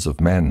sons of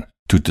men,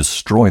 to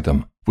destroy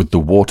them with the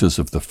waters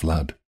of the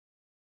flood,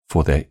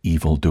 for their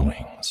evil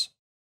doings.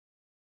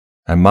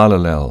 And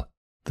Mahalalel,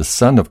 the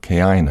son of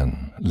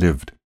Cainan,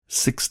 lived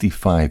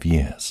 65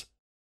 years,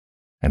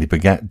 and he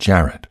begat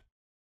Jared.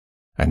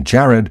 And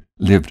Jared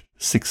lived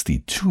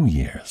 62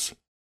 years,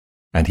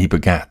 and he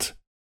begat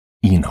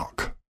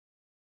Enoch.